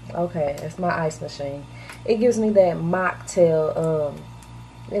 Okay, it's my ice machine. It gives me that mocktail,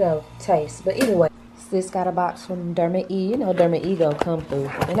 you know, taste. But anyway, this got a box from Derma E. You know Derma E gonna come through,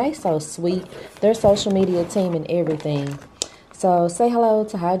 and they so sweet. Their social media team and everything. So say hello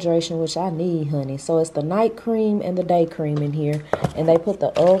to hydration, which I need, honey. So it's the night cream and the day cream in here, and they put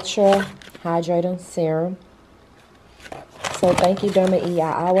the ultra hydrating serum. So thank you, Derma E.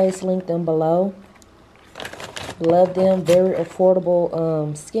 I always link them below. Love them. Very affordable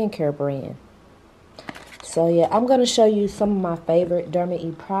skincare brand. So yeah, I'm gonna show you some of my favorite Derma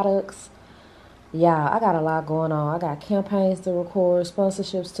E products. Yeah, I got a lot going on. I got campaigns to record,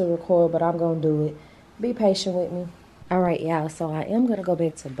 sponsorships to record, but I'm going to do it. Be patient with me. All right, y'all. So I am going to go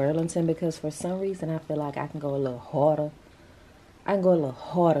back to Burlington because for some reason I feel like I can go a little harder. I can go a little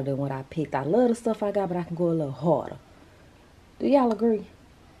harder than what I picked. I love the stuff I got, but I can go a little harder. Do y'all agree?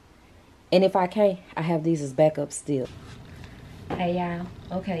 And if I can't, I have these as backup still. Hey, y'all.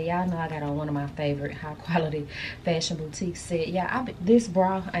 Okay, y'all know I got on one of my favorite high-quality fashion boutique set. Yeah, this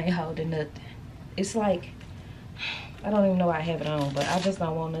bra ain't holding nothing. It's like, I don't even know why I have it on, but I just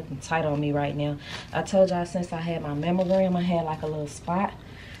don't want nothing tight on me right now. I told y'all since I had my mammogram, I had like a little spot.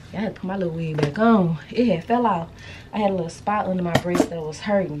 I had to put my little wig back on. It had fell off. I had a little spot under my breast that was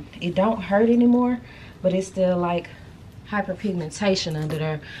hurting. It don't hurt anymore, but it's still like hyperpigmentation under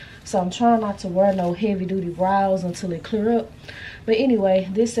there. So I'm trying not to wear no heavy duty brows until it clear up. But anyway,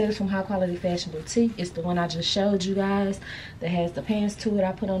 this set is from High Quality Fashion Boutique. It's the one I just showed you guys that has the pants to it.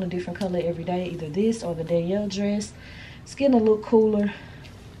 I put on a different color every day, either this or the Danielle dress. It's getting a little cooler.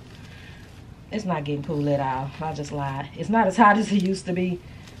 It's not getting cool at all. I just lied. It's not as hot as it used to be.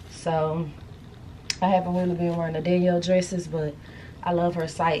 So I haven't really been wearing the Danielle dresses, but I love her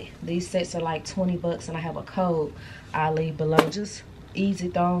site. These sets are like 20 bucks and I have a code I'll leave below. Just easy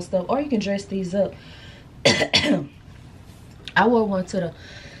thong stuff, or you can dress these up. I wore one to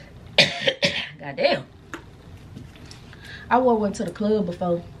the goddamn. I wore one to the club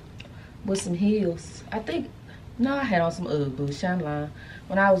before with some heels. I think no, I had on some Ugg boots, shine line,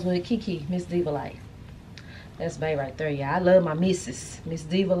 when I was with Kiki, Miss Diva Life. That's bae right there, yeah. I love my missus, Miss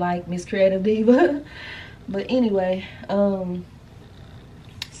Diva Like, Miss Creative Diva. But anyway,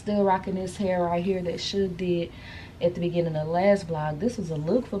 still rocking this hair right here that Suge did at the beginning of the last vlog. This was a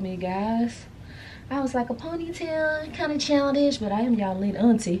look for me, guys. I was like a ponytail, kind of childish, but I am y'all lit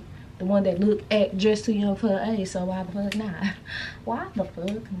auntie, the one that dressed too young for her age. So why the fuck not? Why the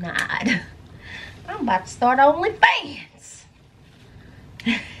fuck not? I'm about to start OnlyFans.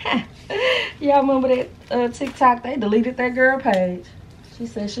 Y'all remember that TikTok? They deleted that girl page. She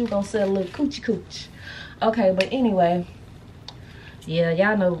said she was gonna sell a little coochie cooch. Okay, but anyway, yeah,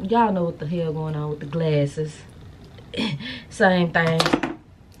 y'all know what the hell going on with the glasses. Same thing.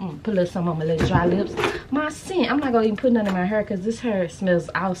 Put a little something on my little dry lips. My scent, I'm not gonna even put nothing in my hair because this hair smells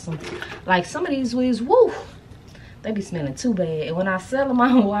awesome. Like some of these wigs, woo, they be smelling too bad. And when I sell them, I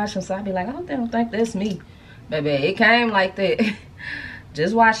don't wash them, so I be like, I hope they don't think that's me. Baby, it came like that.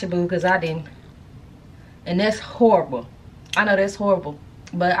 Just wash it, boo, because I didn't. And that's horrible. I know that's horrible.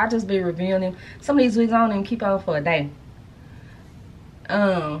 But I just be reviewing them. Some of these wigs I don't even keep on for a day.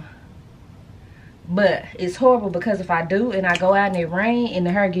 But it's horrible because if I do and I go out and it rain and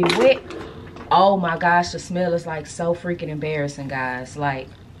the hair get wet, oh my gosh, the smell is like so freaking embarrassing, guys. Like,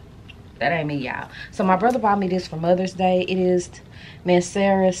 that ain't me, y'all. So my brother bought me this for Mother's Day. It is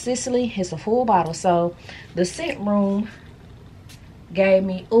Mancera Sicily. It's a full bottle. So the scent room gave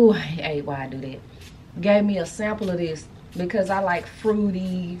me, oh, I hate why I do that. Gave me a sample of this because I like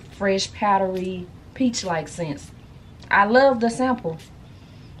fruity, fresh, powdery, peach-like scents. I love the sample.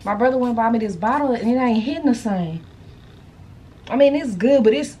 My brother went and bought me this bottle and it ain't hitting the same. I mean, it's good,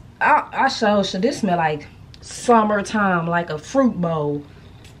 but it's I showed you. This smell like summertime, like a fruit bowl.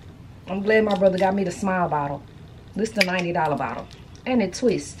 I'm glad my brother got me the small bottle. This is the $90 bottle. And it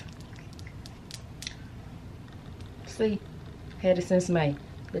twists. See? Had it since May.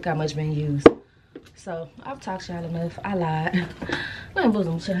 Look how much been used. So, I've talked y'all enough. I lied. Let me put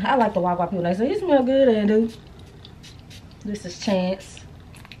some shit. I like to walk by people and they say, you smell good, Andy. This is Chance.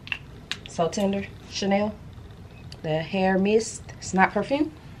 So Tender. Chanel. The hair mist. It's not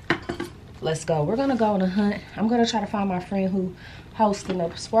perfume. Let's go. We're gonna go on a hunt. I'm gonna try to find my friend who hosting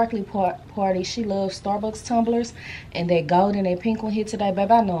a sparkly party. She loves Starbucks tumblers, and that gold and that pink one here today.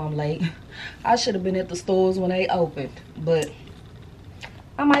 Babe, I know I'm late. I should have been at the stores when they opened, but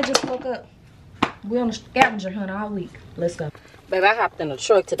I might just look up. We're on a scavenger hunt all week. Let's go. Babe, I hopped in the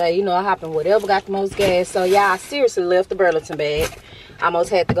truck today. You know, I hopped in whatever got the most gas. So yeah, I seriously left the Burlington bag. I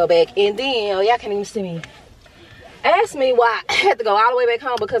almost had to go back, and then y'all can't even see me. Ask me why I had to go all the way back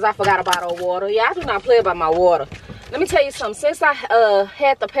home because I forgot a bottle of water. Yeah, I do not play about my water. Let me tell you something. Since I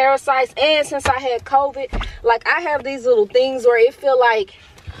had the parasites and since I had COVID, like I have these little things where it feel like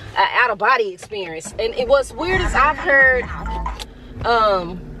an out-of-body experience. And it was weird as I've heard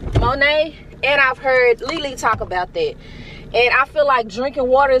Monet and I've heard Lily talk about that. And I feel like drinking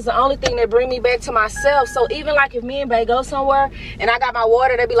water is the only thing that bring me back to myself. So even like if me and Bae go somewhere and I got my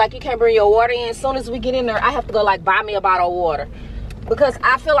water, they be like, you can't bring your water in. As soon as we get in there, I have to go like buy me a bottle of water. Because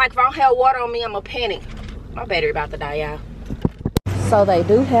I feel like if I don't have water on me, I'm a panic. My battery about to die, y'all. So they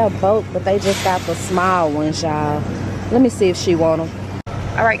do have both, but they just got the small ones, y'all. Let me see if she want them.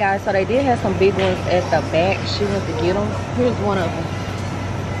 All right, guys, so they did have some big ones at the back. She went to get them. Here's one of them.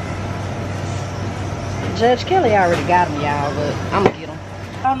 Judge Kelly already got them, y'all, but I'm gonna get them.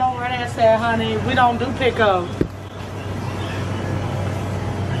 I don't know where that's at, honey. We don't do pickup.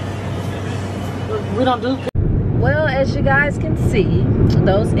 We don't do pickup. Well, as you guys can see,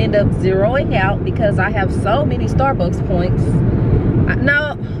 those end up zeroing out because I have so many Starbucks points.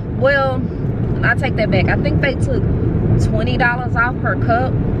 No, well, I take that back. I think they took $20 off per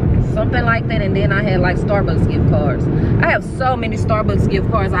cup, something like that, and then I had like Starbucks gift cards. I have so many Starbucks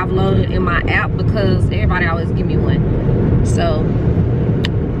gift cards I've loaded in my app because everybody always give me one. So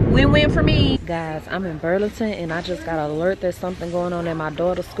win-win for me. Guys, I'm in Burlington and I just got an alert there's something going on at my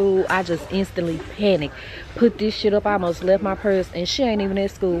daughter's school. I just instantly panicked. Put this shit up. I almost left my purse and she ain't even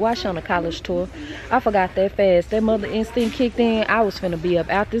at school. Why she on a college tour? I forgot that fast. That mother instinct kicked in. I was finna be up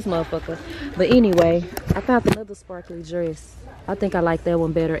out this motherfucker. But anyway, I found another sparkly dress. I think I like that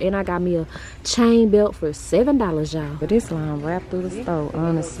one better. And I got me a chain belt for $7, y'all. But this line wrapped through the store,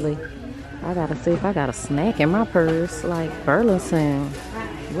 honestly. I gotta see if I got a snack in my purse. Like Burlington.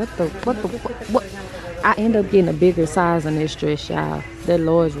 What? I end up getting a bigger size in this dress, y'all. That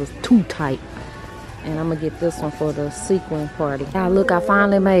large was too tight. And I'm gonna get this one for the sequin party. Y'all, look, I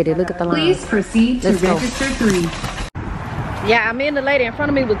finally made it. Look at the line. Please proceed to register 3. Yeah, I mean, the lady in front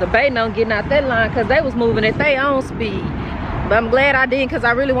of me was debating on getting out that line because they was moving at their own speed. But I'm glad I didn't because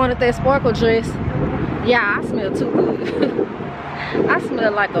I really wanted that sparkle dress. Yeah, I smell too good. I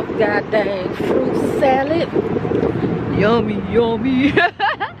smell like a goddamn fruit salad. Yummy, yummy.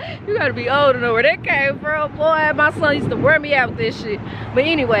 You gotta be old to know where that came from. Boy, my son used to wear me out with this shit. But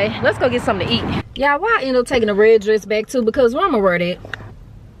anyway, let's go get something to eat. Yeah, why I end up taking the red dress back too? Because where I'm gonna wear that?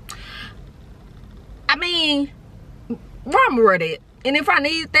 I mean, where I'm gonna wear that? And if I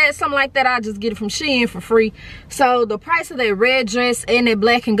need that, something like that, I'll just get it from Shein for free. So the price of that red dress and that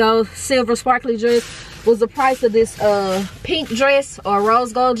black and gold silver sparkly dress was the price of this pink dress or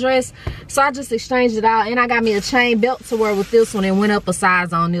rose gold dress. So I just exchanged it out and I got me a chain belt to wear with this one and went up a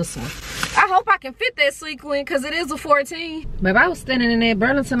size on this one. I hope I can fit that sequin because it is a 14. But I was standing in that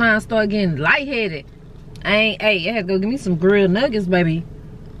Burlington line and started getting lightheaded. I had to go get me some grilled nuggets, baby.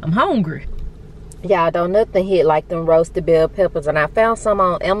 I'm hungry. Y'all, don't nothing hit like them roasted bell peppers. And I found some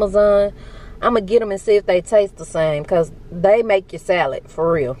on Amazon. I'm gonna get them and see if they taste the same because they make your salad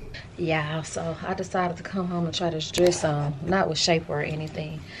for real. Yeah, so I decided to come home and try this dress on. Not with shapewear or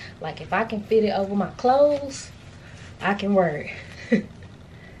anything. Like if I can fit it over my clothes, I can wear it.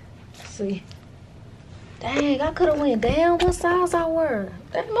 See? Dang, I could have went down. What size I wear?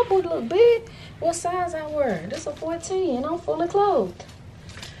 That my boot look big. What size I wear? This a 14 and I'm fully clothed.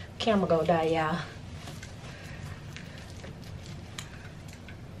 Camera go die, y'all.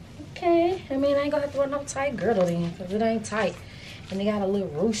 Okay, I mean, I ain't gonna have to wear no tight girdle then, because it ain't tight. And they got a little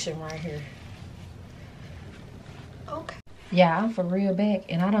ruching right here. Okay. Yeah, I'm for real back,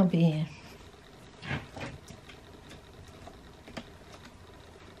 and I done been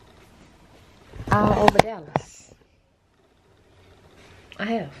all over Dallas. I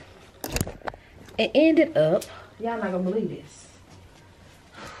have. It ended up, y'all not gonna believe this.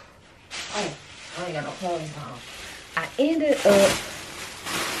 I ain't got no clothes on. I ended up,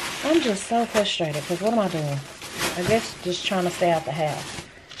 I'm just so frustrated because what am I doing? I guess just trying to stay out the house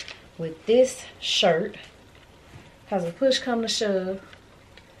with this shirt. Cause if push come to shove,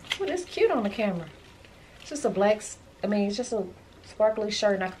 well, it's cute on the camera. It's just a black, it's just a sparkly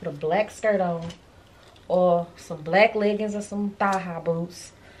shirt, and I could put a black skirt on, or some black leggings or some thigh-high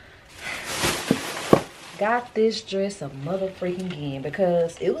boots. Got this dress a mother freaking again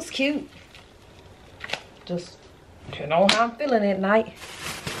because it was cute. Just depending on how I'm feeling at night.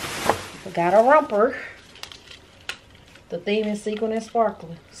 Got a romper. The theme is sequin and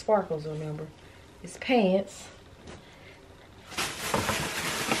sparkles, remember. It's pants.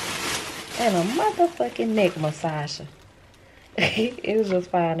 And a motherfucking neck massager. It was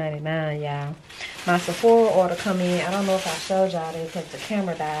just $5.99, y'all. My Sephora order come in. I don't know if I showed y'all this because the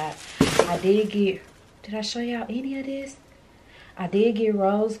camera died. I did I show y'all any of this? I did get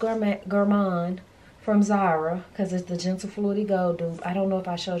Rose Gourmand from Zara because it's the Gentle Fluidity Gold dupe. I don't know if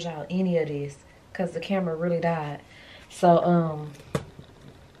I showed y'all any of this because the camera really died. So,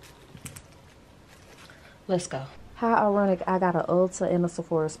 let's go. How ironic, I got an Ulta and a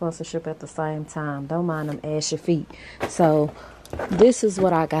Sephora sponsorship at the same time. Don't mind them ashy feet. So, this is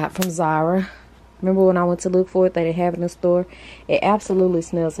what I got from Zara. Remember when I went to look for it, they didn't have it in the store? It absolutely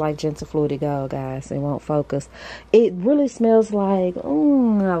smells like Gentle Fluidity Gold, guys. It won't focus. It really smells like,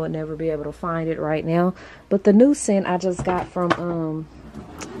 I would never be able to find it right now. But the new scent I just got from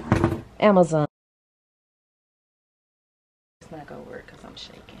Amazon. It's not going to work because I'm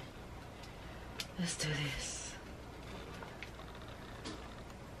shaking. Let's do this.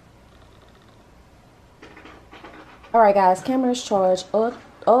 Alright guys, camera is charged.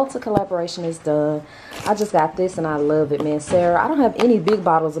 Ulta collaboration is done. I just got this and I love it, Mancera. I don't have any big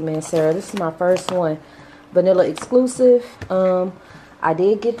bottles of Mancera. This is my first one. Vanilla exclusive. I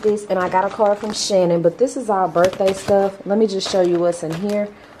did get this and I got a card from Shannon, but this is our birthday stuff. Let me just show you what's in here.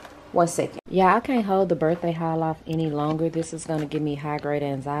 1 second. Yeah, I can't hold the birthday haul off any longer. This is going to give me high-grade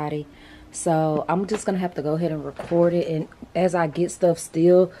anxiety. So I'm just going to have to go ahead and record it. And as I get stuff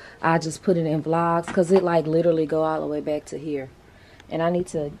still, I just put it in vlogs because it like literally go all the way back to here. And I need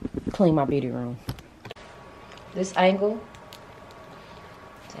to clean my beauty room. This angle.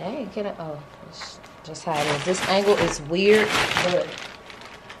 Dang, can I? Oh, it's just how it is. This angle is weird, but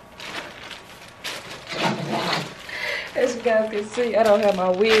as you guys can see, I don't have my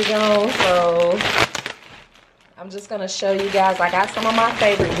wig on, so I'm just gonna show you guys. I got some of my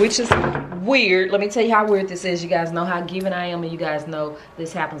favorite, which is weird. Let me tell you how weird this is. You guys know how giving I am, and you guys know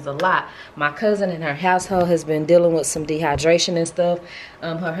this happens a lot. My cousin and her household has been dealing with some dehydration and stuff.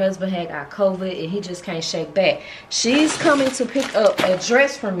 Her husband had got COVID and he just can't shake back. She's coming to pick up a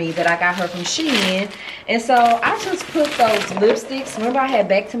dress for me that I got her from Shein, and so I just put those lipsticks. Remember I had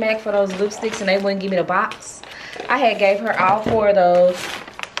back to back for those lipsticks and they wouldn't give me the box? I had gave her all 4 of those.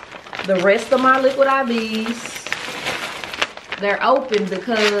 The rest of my liquid IVs, they're open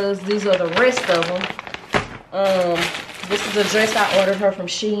because these are the rest of them. This is a dress I ordered her from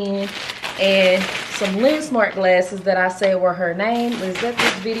Shein, and some LENSMART glasses that I said were her name. Is that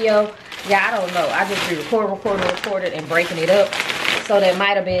this video? Yeah, I don't know. I just be recorded and breaking it up. So that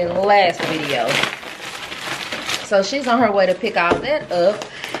might have been the last video. So she's on her way to pick all that up.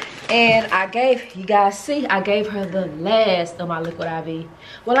 And I gave, you guys see, I gave her the last of my liquid IV.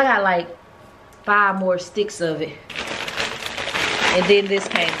 Well, I got like 5 more sticks of it. And then this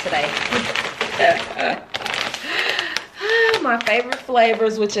came today. My favorite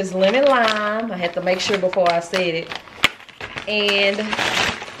flavors, which is lemon lime. I had to make sure before I said it. And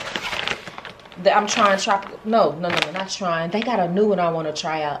I'm trying tropical. No, not trying. They got a new one I want to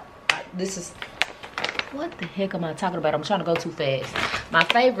try out. This is, what the heck am I talking about? I'm trying to go too fast. My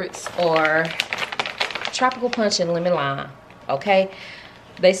favorites are tropical punch and lemon lime. Okay.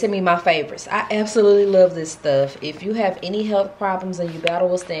 They sent me my favorites. I absolutely love this stuff. If you have any health problems and you battle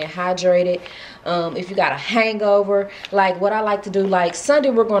with staying hydrated, if you got a hangover, like what I like to do, like Sunday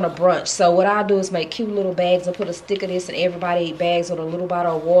we're going to brunch. So what I do is make cute little bags and put a stick of this, and everybody eat bags with a little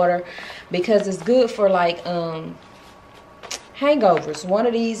bottle of water because it's good for like hangovers. One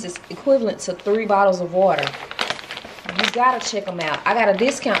of these is equivalent to 3 bottles of water. You gotta check them out. I got a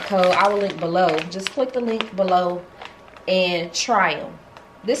discount code. I will link below. Just click the link below and try them.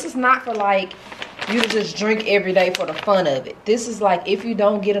 This is not for like you to just drink every day for the fun of it. This is like if you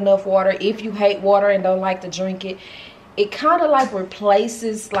don't get enough water, if you hate water and don't like to drink it, it kind of like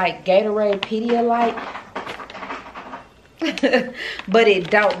replaces like Gatorade Pedialyte. But it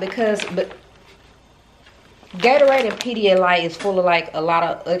don't, because Gatorade and Pedialyte is full of like a lot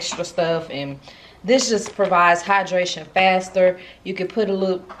of extra stuff, and this just provides hydration faster. You can put a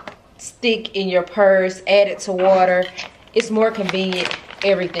little stick in your purse, add it to water. It's more convenient,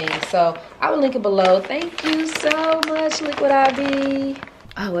 everything. So I will link it below. Thank you so much, Liquid IV.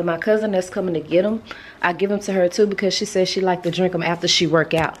 Oh, and my cousin that's coming to get them, I give them to her too because she says she like to drink them after she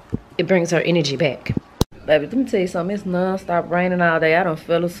work out. It brings her energy back. Baby, let me tell you something. It's non-stop raining all day. I done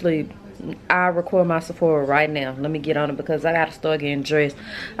fell asleep. I record my Sephora right now. Let me get on it because I gotta start getting dressed.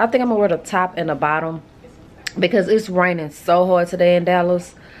 I think I'm gonna wear the top and the bottom because it's raining so hard today in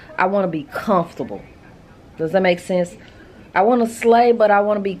Dallas. I want to be comfortable. Does that make sense? I want to slay, but I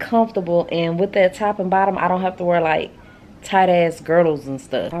want to be comfortable. And with that top and bottom, I don't have to wear like tight ass girdles and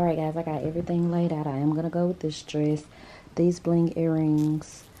stuff. All right, guys, I got everything laid out. I am gonna go with this dress, these bling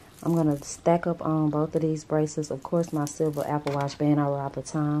earrings. I'm gonna stack up on both of these bracelets. Of course, my silver Apple Watch band I wear all the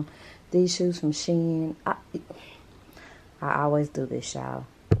time. These shoes from Shein. I always do this, y'all.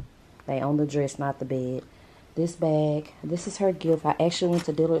 They on the dress, not the bed. This bag, this is her gift. I actually went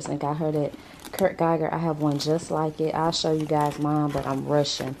to Dillard's and got her that Kurt Geiger. I have one just like it. I'll show you guys mine, but I'm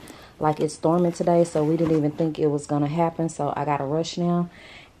rushing. Like, it's storming today, so we didn't even think it was gonna happen, so I gotta rush now.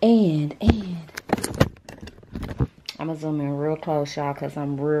 And I'm gonna zoom in real close, y'all, because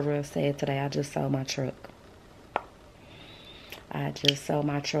I'm real sad today. I just sold my truck.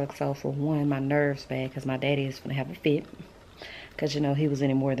 So for one, my nerves bad because my daddy is gonna have a fit because, you know, he was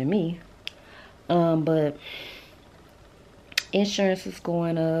any more than me. But insurance is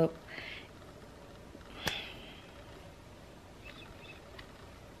going up.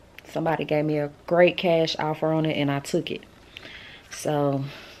 Somebody gave me a great cash offer on it and I took it. So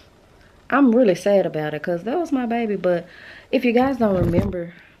I'm really sad about it because that was my baby. But if you guys don't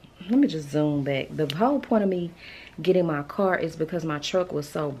remember, let me just zoom back. The whole point of me getting my car is because my truck was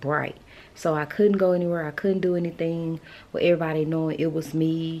so bright. So I couldn't go anywhere. I couldn't do anything with everybody knowing it was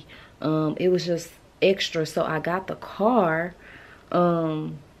me. It was just extra. So I got the car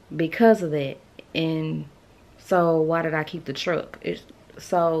because of that. And so why did I keep the truck?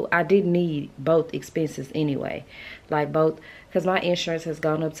 So I didn't need both expenses anyway. Like both, because my insurance has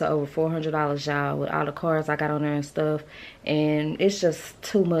gone up to over $400, y'all, with all the cars I got on there and stuff. And it's just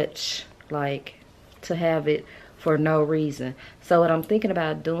too much, like, to have it for no reason. So what I'm thinking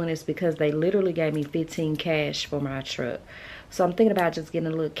about doing is because they literally gave me $15 cash for my truck. So I'm thinking about just getting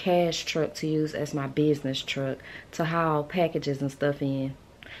a little cash truck to use as my business truck to haul packages and stuff in.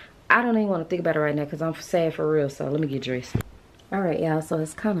 I don't even want to think about it right now because I'm sad for real. So let me get dressed. All right, y'all. So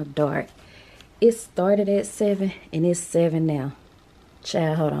it's kind of dark. It started at 7 and it's 7 now.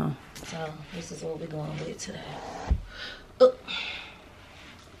 Child, hold on. So this is what we're going with today.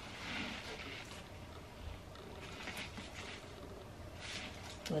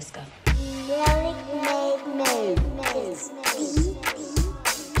 Let's go.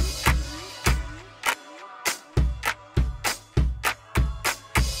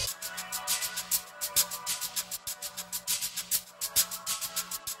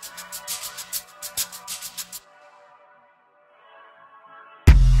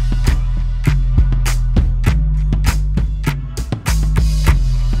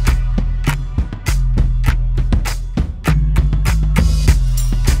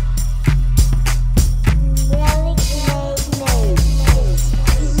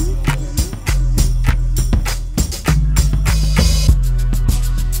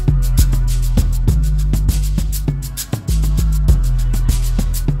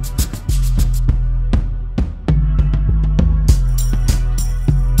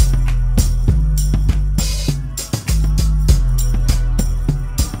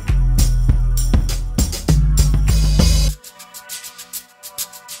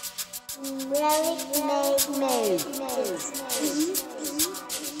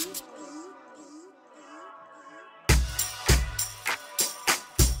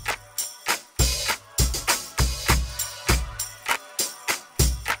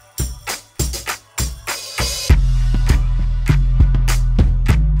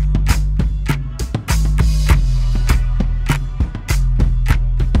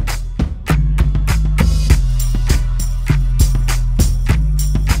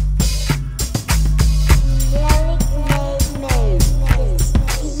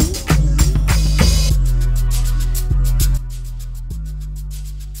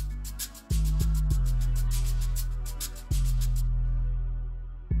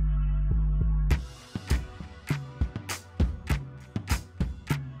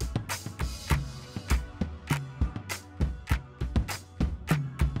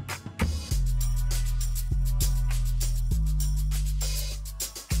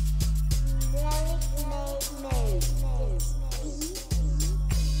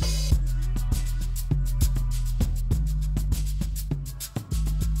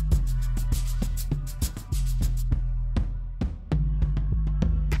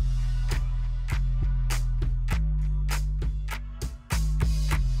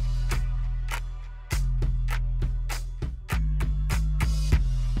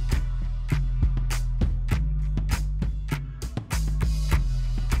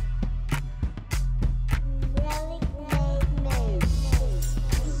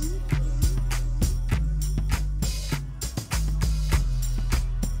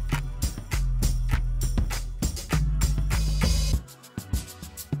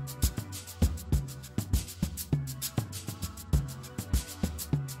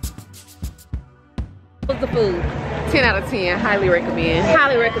 the food? 10 out of 10. Highly recommend.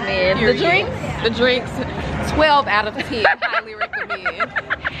 Highly recommend. The drinks? The drinks. 12 out of 10. Highly recommend.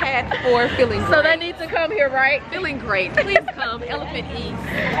 Had for feeling great. So they need to come here, right? Feeling great. Please come. Elephant East.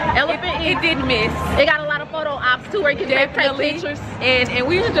 Elephant East. It didn't miss. They got a lot of photo ops too where you can take pictures. And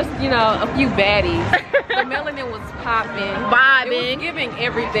we were just, you know, a few baddies. The melanin was popping. Vibing. It was giving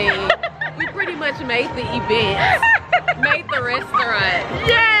everything. We pretty much made the event. Made the restaurant.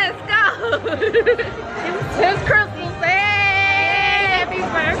 Yes, go! It's Christmas. Hey! Happy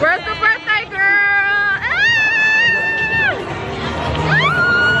birthday. Where's the birthday girl?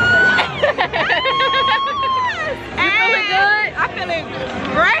 You feeling good? I'm feeling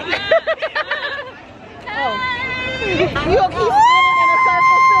Great. Oh. You gonna keep spinning in a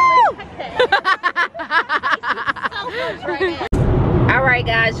circle, silly? Alright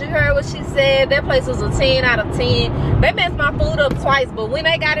guys, you heard what she said. That place was a 10 out of 10. They messed my food up twice, but when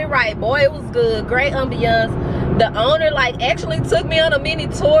they got it right, boy, it was good. Great ambiance. The owner like actually took me on a mini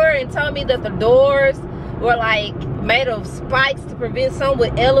tour and told me that the doors were like made of spikes to prevent some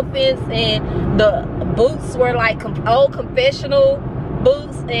with elephants, and the boots were like old confessional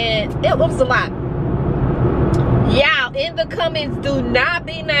boots, and it was a lot. Y'all in the comments, do not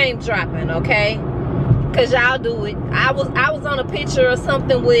be name dropping, okay? Cause y'all do it. I was on a picture or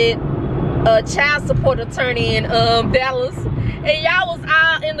something with a child support attorney in Dallas, and y'all was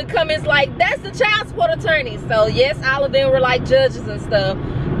all in the comments like, that's the child support attorney. So yes, all of them were like judges and stuff.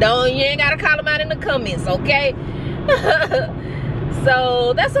 Don't, you ain't gotta call them out in the comments, okay?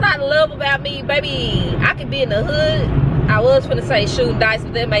 So that's what I love about me, baby. I can be in the hood. I was finna say shooting dice,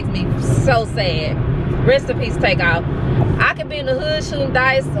 but that makes me so sad. Rest in peace, Takeoff. I can be in the hood shooting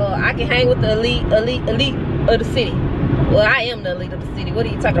dice, or I can hang with the elite of the city. Well, I am the elite of the city. What are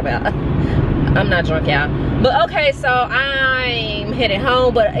you talking about? I'm not drunk, y'all. But okay, so I'm headed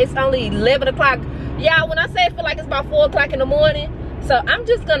home, but it's only 11 o'clock. Y'all, when I say I feel like it's about 4 o'clock in the morning, so I'm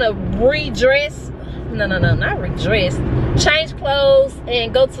just gonna redress. No, not redress. Change clothes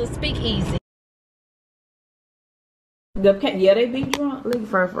and go to Speakeasy. Yeah, they be drunk. Look,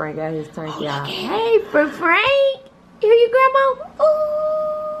 Frank got his tank, y'all. Hey, Frank. Here you, Grandma.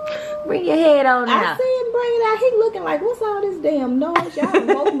 Ooh. Bring your head on I out. see him bring it out. He looking like, what's all this damn noise? Y'all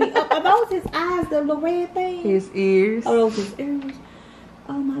woke me up. Are those his eyes, the little red thing? His ears. Oh, those his ears.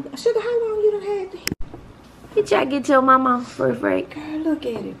 Oh my God. Sugar, how long you done had this? Did y'all get your mama, Frank? Girl, look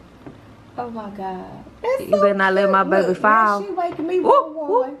at it. Oh my God. You better not let my baby fall. She waking me Whoop,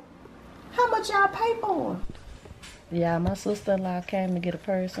 one. How much y'all pay for? Yeah, my sister-in-law came to get a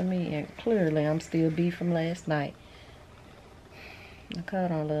purse from me, and clearly I'm still beef from last night. Nicole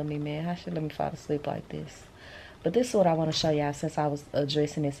don't love me, man. How should let me fall asleep like this? But this is what I want to show y'all since I was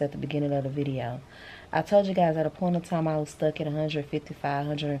addressing this at the beginning of the video. I told you guys at a point in time I was stuck at 155,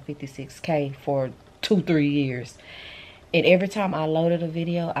 156K for 2-3 years. And every time I loaded a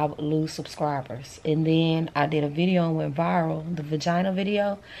video, I would lose subscribers. And then I did a video and went viral, the vagina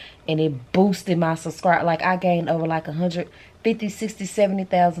video, and it boosted my subscribe. Like I gained over like 150, 60,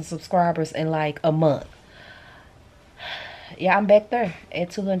 70,000 subscribers in like a month. Yeah, I'm back there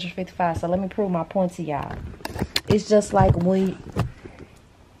at 255. So let me prove my point to y'all. It's just like when,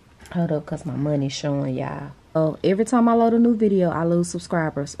 hold up, cause my money's showing y'all. Oh, every time I load a new video, I lose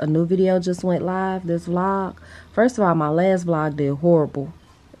subscribers. A new video just went live, this vlog. First of all, my last vlog did horrible.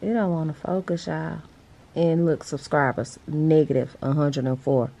 It don't want to focus, y'all. And look, subscribers, negative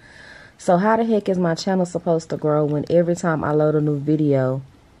 104. So how the heck is my channel supposed to grow when every time I load a new video,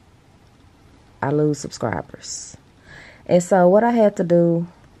 I lose subscribers? And so what I had to do,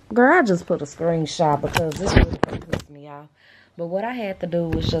 girl, I just put a screenshot because this really pissed me off. But what I had to do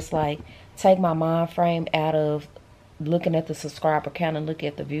was just like take my mind frame out of looking at the subscriber count and look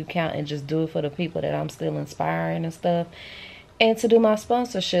at the view count and just do it for the people that I'm still inspiring and stuff. And to do my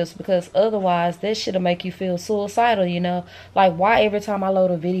sponsorships, because otherwise that shit'll make you feel suicidal, you know? Like, why every time I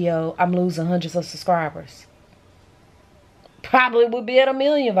load a video, I'm losing hundreds of subscribers? Probably would be at 1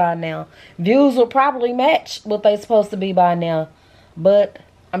 million by now. Views will probably match what they supposed to be by now. But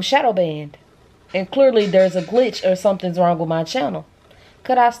I'm shadow banned. And clearly there's a glitch or something's wrong with my channel.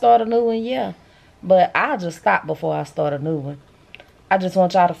 Could I start a new one? Yeah. But I'll just stop before I start a new one. I just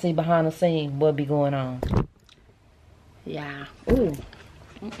want y'all to see behind the scene what be going on. Yeah. Ooh.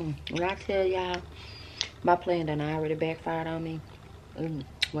 When I tell y'all, my plan done already backfired on me.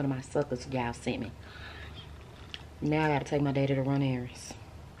 One of my suckers y'all sent me. Now I gotta take my daddy to run errands.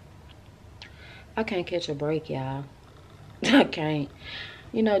 I can't catch a break, y'all. I can't.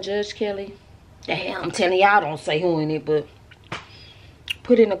 You know, Judge Kelly. Damn, I'm telling y'all, don't say who in it, but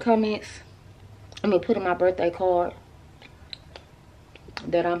put in the comments. I mean, put in my birthday card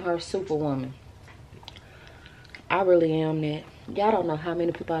that I'm her superwoman. I really am that. Y'all don't know how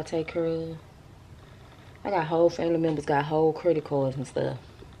many people I take care of. I got whole family members, got whole credit cards and stuff.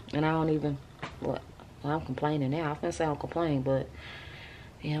 And I don't even, well, I'm complaining now. I was gonna say I don't complain, but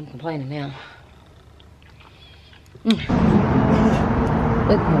yeah, I'm complaining now. Look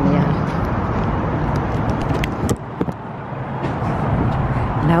at me,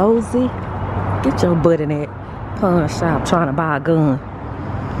 y'all. Nosy. Get your butt in that pawn shop trying to buy a gun.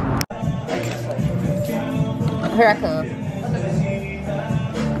 Here I come.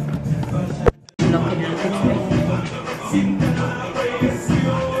 No, can you fix me?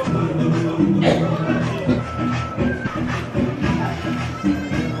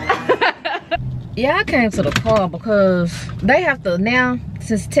 Yeah, I came to the car because they have to now,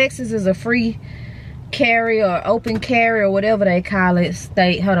 since Texas is a free carry or open carry or whatever they call it,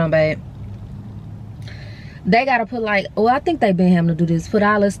 state. Hold on, babe. They gotta put like, well, I think they been having to do this, put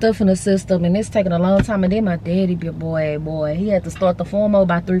all this stuff in the system, and it's taking a long time. And then my daddy, boy, he had to start the form over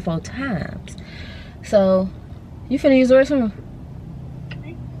about 3-4 times. So, you finna use the restroom?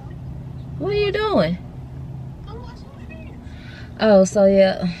 What are you doing? Oh, so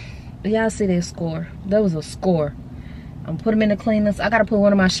yeah, y'all see this score? That was a score. I'm put them in the cleaners. I gotta put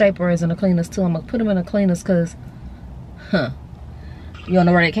one of my shapers in the cleaners too. I'm gonna put them in the cleaners because, you don't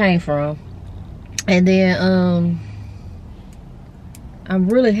know where they came from. And then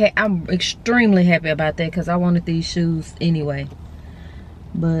I'm extremely happy about that because I wanted these shoes anyway.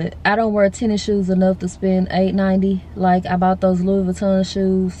 But I don't wear tennis shoes enough to spend $8.90. Like I bought those Louis Vuitton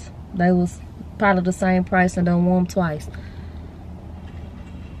shoes. They was probably the same price and done wore them twice.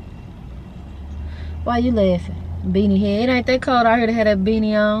 Why you laughing? Beanie head. It ain't that cold out here to have that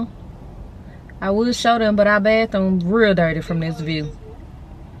beanie on. I would show them, but our bathroom real dirty from this view.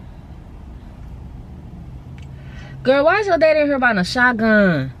 Girl, why is your daddy in here buying a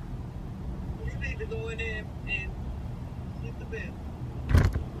shotgun? You need to go in there and hit the bed.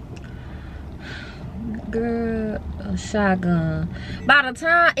 Girl, a shotgun. By the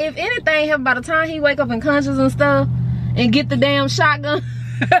time, if anything happen, by the time he wake up in conscious and stuff and get the damn shotgun,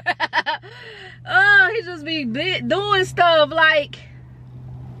 oh, he just be doing stuff like.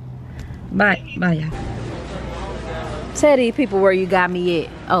 Bye, y'all. Tell these people where you got me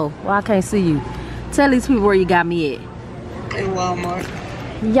at. Oh, well, I can't see you. Tell these people where you got me at. In Walmart.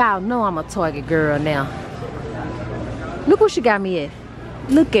 Y'all know I'm a Target girl now. Look what you got me at.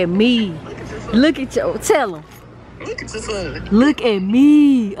 Look at me. Look at you. Tell them. Look at your son. Look at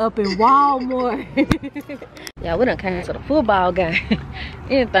me up in Walmart. Yeah, we done came to the football game.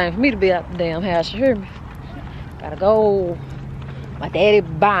 Anything for me to be out the damn house, you hear me? Gotta go. My daddy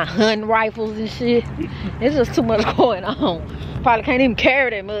buying hunting rifles and shit. It's just too much going on. Probably can't even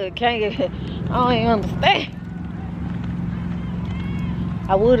carry that mug. Can't get. I don't even understand.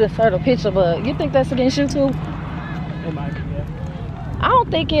 I would insert a picture, but you think that's against YouTube? It might be, yeah. I don't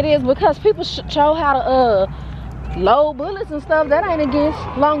think it is because people show how to load bullets and stuff. That ain't against,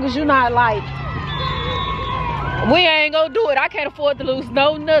 long as you're not like, we ain't gonna do it. I can't afford to lose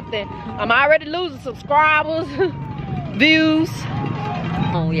no nothing. I'm already losing subscribers, views.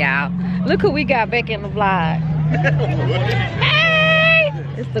 Oh y'all, look who we got back in the vlog. Hey,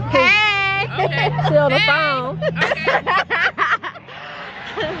 it's the cook. Hey, okay. She on the phone. Okay.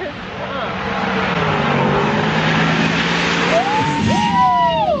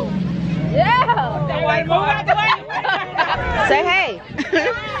 Yeah. Say hey.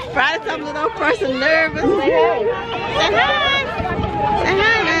 Probably some little person nervous. Say hey. Say hi. Say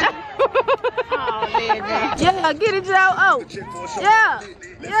hi now. Oh, man. Yeah, get it, Joe. Oh. Yeah.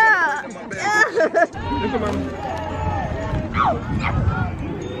 Yeah. Yeah. Look at mama.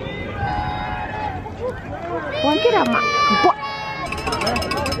 Boy, get out my.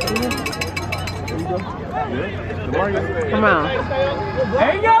 Boy. Come on.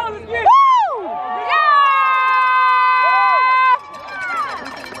 There you go. Let's get it.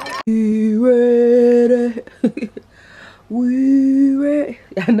 We ready. We ready.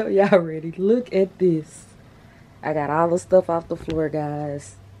 I know y'all ready. Look at this. I got all the stuff off the floor,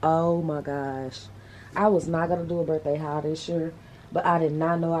 guys. Oh my gosh. I was not gonna do a birthday haul this year, but I did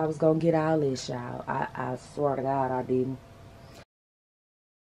not know I was gonna get all this, y'all. I swear to God I didn't.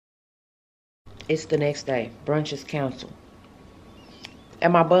 It's the next day. Brunch is canceled.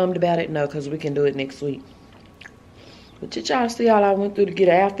 Am I bummed about it? No, because we can do it next week. But did y'all see all I went through to get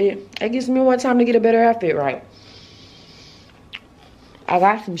an outfit? That gives me more time to get a better outfit right. I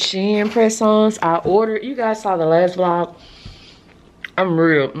got some Shein press-ons. I ordered. You guys saw the last vlog. I'm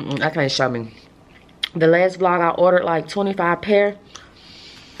real. I can't show me. The last vlog I ordered like 25 pair.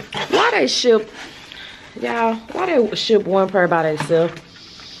 Why they ship? Y'all, why they ship one pair by themselves?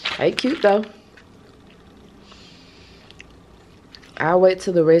 They cute though. I'll wait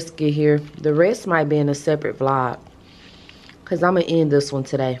till the rest get here. The rest might be in a separate vlog, because I'm going to end this one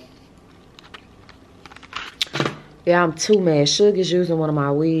today. Yeah, I'm too mad. Suge is using one of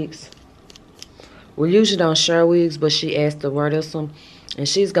my wigs. We usually don't share wigs, but she asked to wear this one. And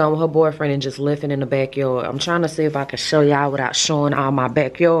she's gone with her boyfriend and just left it in the backyard. I'm trying to see if I can show y'all without showing all my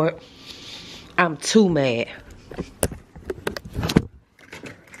backyard. I'm too mad.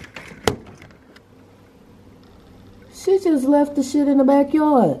 She just left the shit in the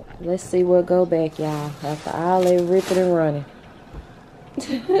backyard. Let's see what go back, y'all. After all they ripping and running.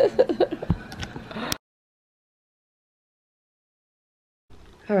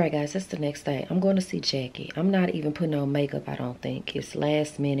 Alright guys, that's the next thing. I'm going to see Jackie. I'm not even putting on makeup, I don't think. It's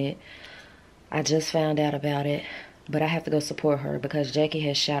last minute. I just found out about it. But I have to go support her because Jackie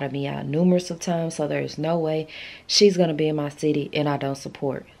has shouted me out numerous of times. So there's no way she's going to be in my city and I don't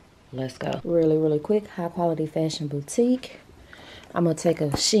support. Let's go. Really, really quick. High quality fashion boutique. I'm going to take a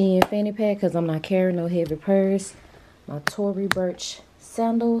Shein fanny pack because I'm not carrying no heavy purse. My Tory Burch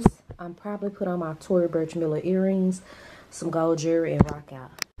sandals. I'm probably put on my Tory Burch Miller earrings. Some gold jewelry and rock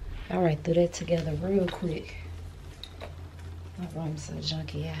out. Alright, threw that together real quick. My room's so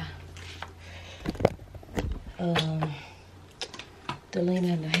junky, yeah.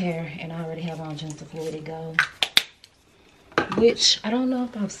 Delina in the hair, and I already have on Gentle Fluid Gold. Which, I don't know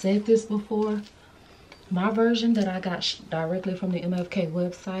if I've said this before. My version that I got directly from the MFK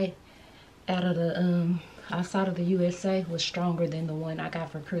website out of the, outside of the USA was stronger than the one I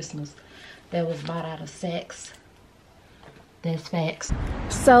got for Christmas. That was bought out of Saks. That's facts.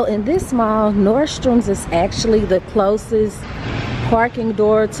 So in this mall, Nordstrom's is actually the closest parking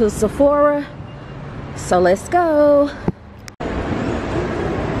door to Sephora. So let's go.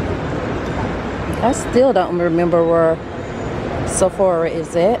 I still don't remember where Sephora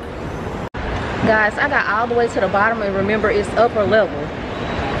is at. Guys, I got all the way to the bottom and remember it's upper level.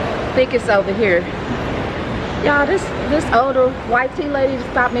 I think it's over here. Y'all, this older white tea lady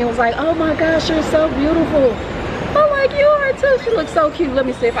stopped me and was like, oh my gosh, you're so beautiful. I'm like, you are too. She looks so cute. Let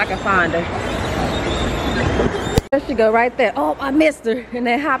me see if I can find her. There she go right there. Oh, I missed her in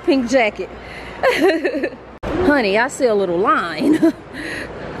that hot pink jacket. Honey, I see a little line.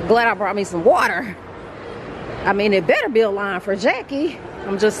 Glad I brought me some water. I mean, it better be a line for Jackie.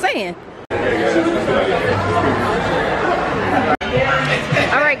 I'm just saying.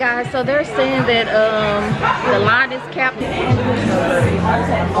 Alright guys, so they're saying that the line is capped.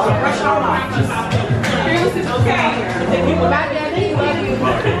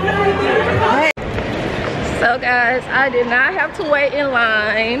 So guys, I did not have to wait in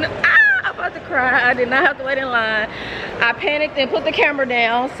line. I'm about to cry. I did not have to wait in line. I panicked and put the camera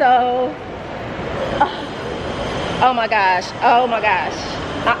down. So oh my gosh, oh my gosh,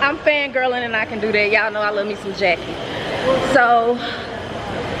 I'm fangirling and I can do that. Y'all know I love me some Jackie. So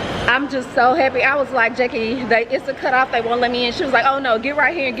I'm just so happy. I was like, Jackie, it's a cutoff, they won't let me in. She was like, oh no, get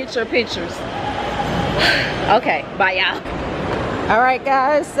right here and get your pictures. Okay, bye y'all. All right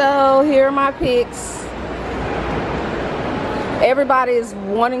guys, so here are my pics. Everybody is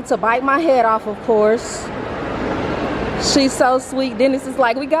wanting to bite my head off, of course. She's so sweet. Dennis is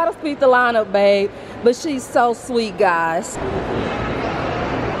like, we gotta speed the line up, babe. But she's so sweet, guys.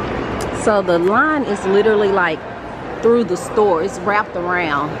 So the line is literally like through the store. It's wrapped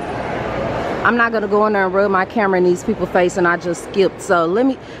around. I'm not gonna go in there and rub my camera in these people's face, and I just skipped. So let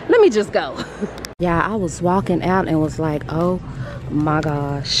me just go. Yeah, I was walking out and was like, oh my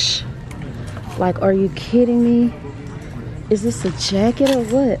gosh. Like, are you kidding me? Is this a jacket or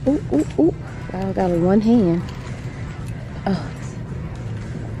what? Ooh, ooh, ooh. I got it in one hand. Oh,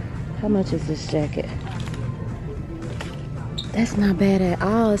 how much is this jacket? That's not bad at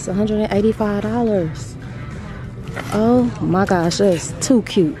all. It's $185. Oh my gosh, that's too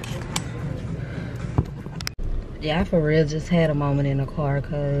cute. Yeah, I for real just had a moment in the car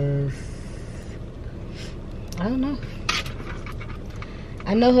because I don't know.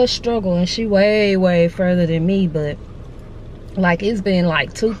 I know her struggle and she way further than me, but like it's been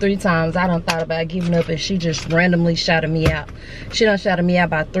like 2-3 times I done thought about giving up and she just randomly shouted me out. She done shouted me out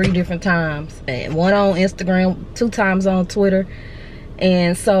about 3 different times, and 1 on Instagram, 2 times on Twitter.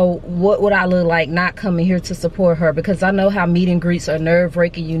 And so what would I look like not coming here to support her? Because I know how meet and greets are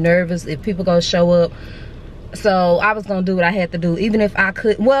nerve-wracking. You nervous if people go show up. So I was gonna do what I had to do, even if I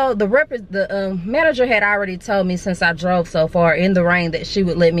could. Well, the manager had already told me since I drove so far in the rain that she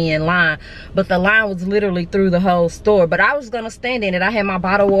would let me in line, but the line was literally through the whole store. But I was gonna stand in it. I had my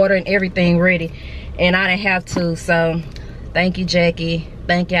bottled water and everything ready, and I didn't have to. So thank you, Jackie.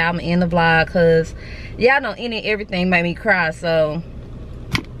 Thank y'all. I'm in the vlog because y'all know everything made me cry. So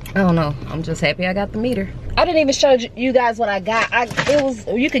I don't know. I'm just happy I got to meet her. I didn't even show you guys what I got. It was,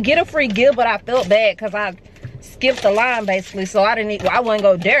 you could get a free gift, but I felt bad because I skipped the line basically, so I wouldn't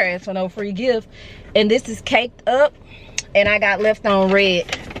go there ask for no free gift. And this is caked up, and I got left on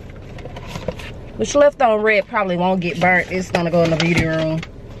red, which left on red probably won't get burnt. It's gonna go in the beauty room,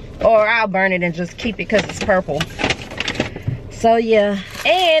 or I'll burn it and just keep it because it's purple. So yeah,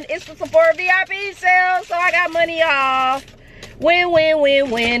 and it's the Sephora VIP sale, so I got money off. Win, win,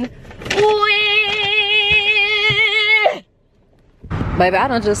 win, win, win. Baby, I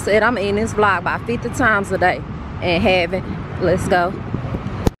done just said I'm eating this vlog about 50 times a day and haven't. Let's go.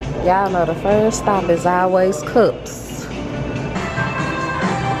 Y'all know the first stop is always cups.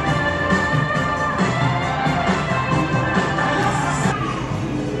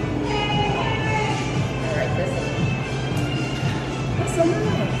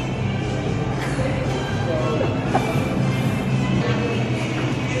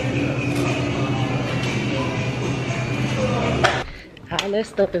 All that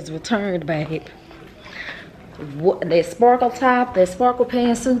stuff is returned, babe. That sparkle top, that sparkle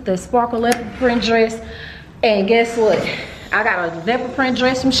pantsuit, that sparkle leopard print dress. And guess what? I got a leopard print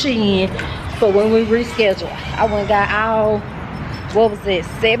dress from Shein for when we reschedule. I went and got all, what was it,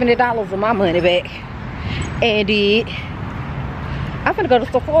 $70 of my money back. And I'm gonna go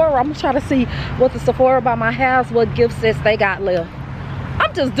to Sephora. I'm gonna try to see what the Sephora by my house, what gift sets they got left.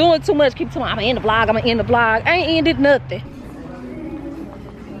 I'm just doing too much. Keep telling me I'm gonna end the vlog, I'm gonna end the vlog. I ain't ended nothing.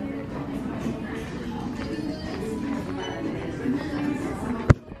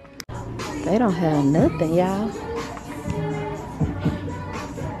 They don't have nothing, y'all.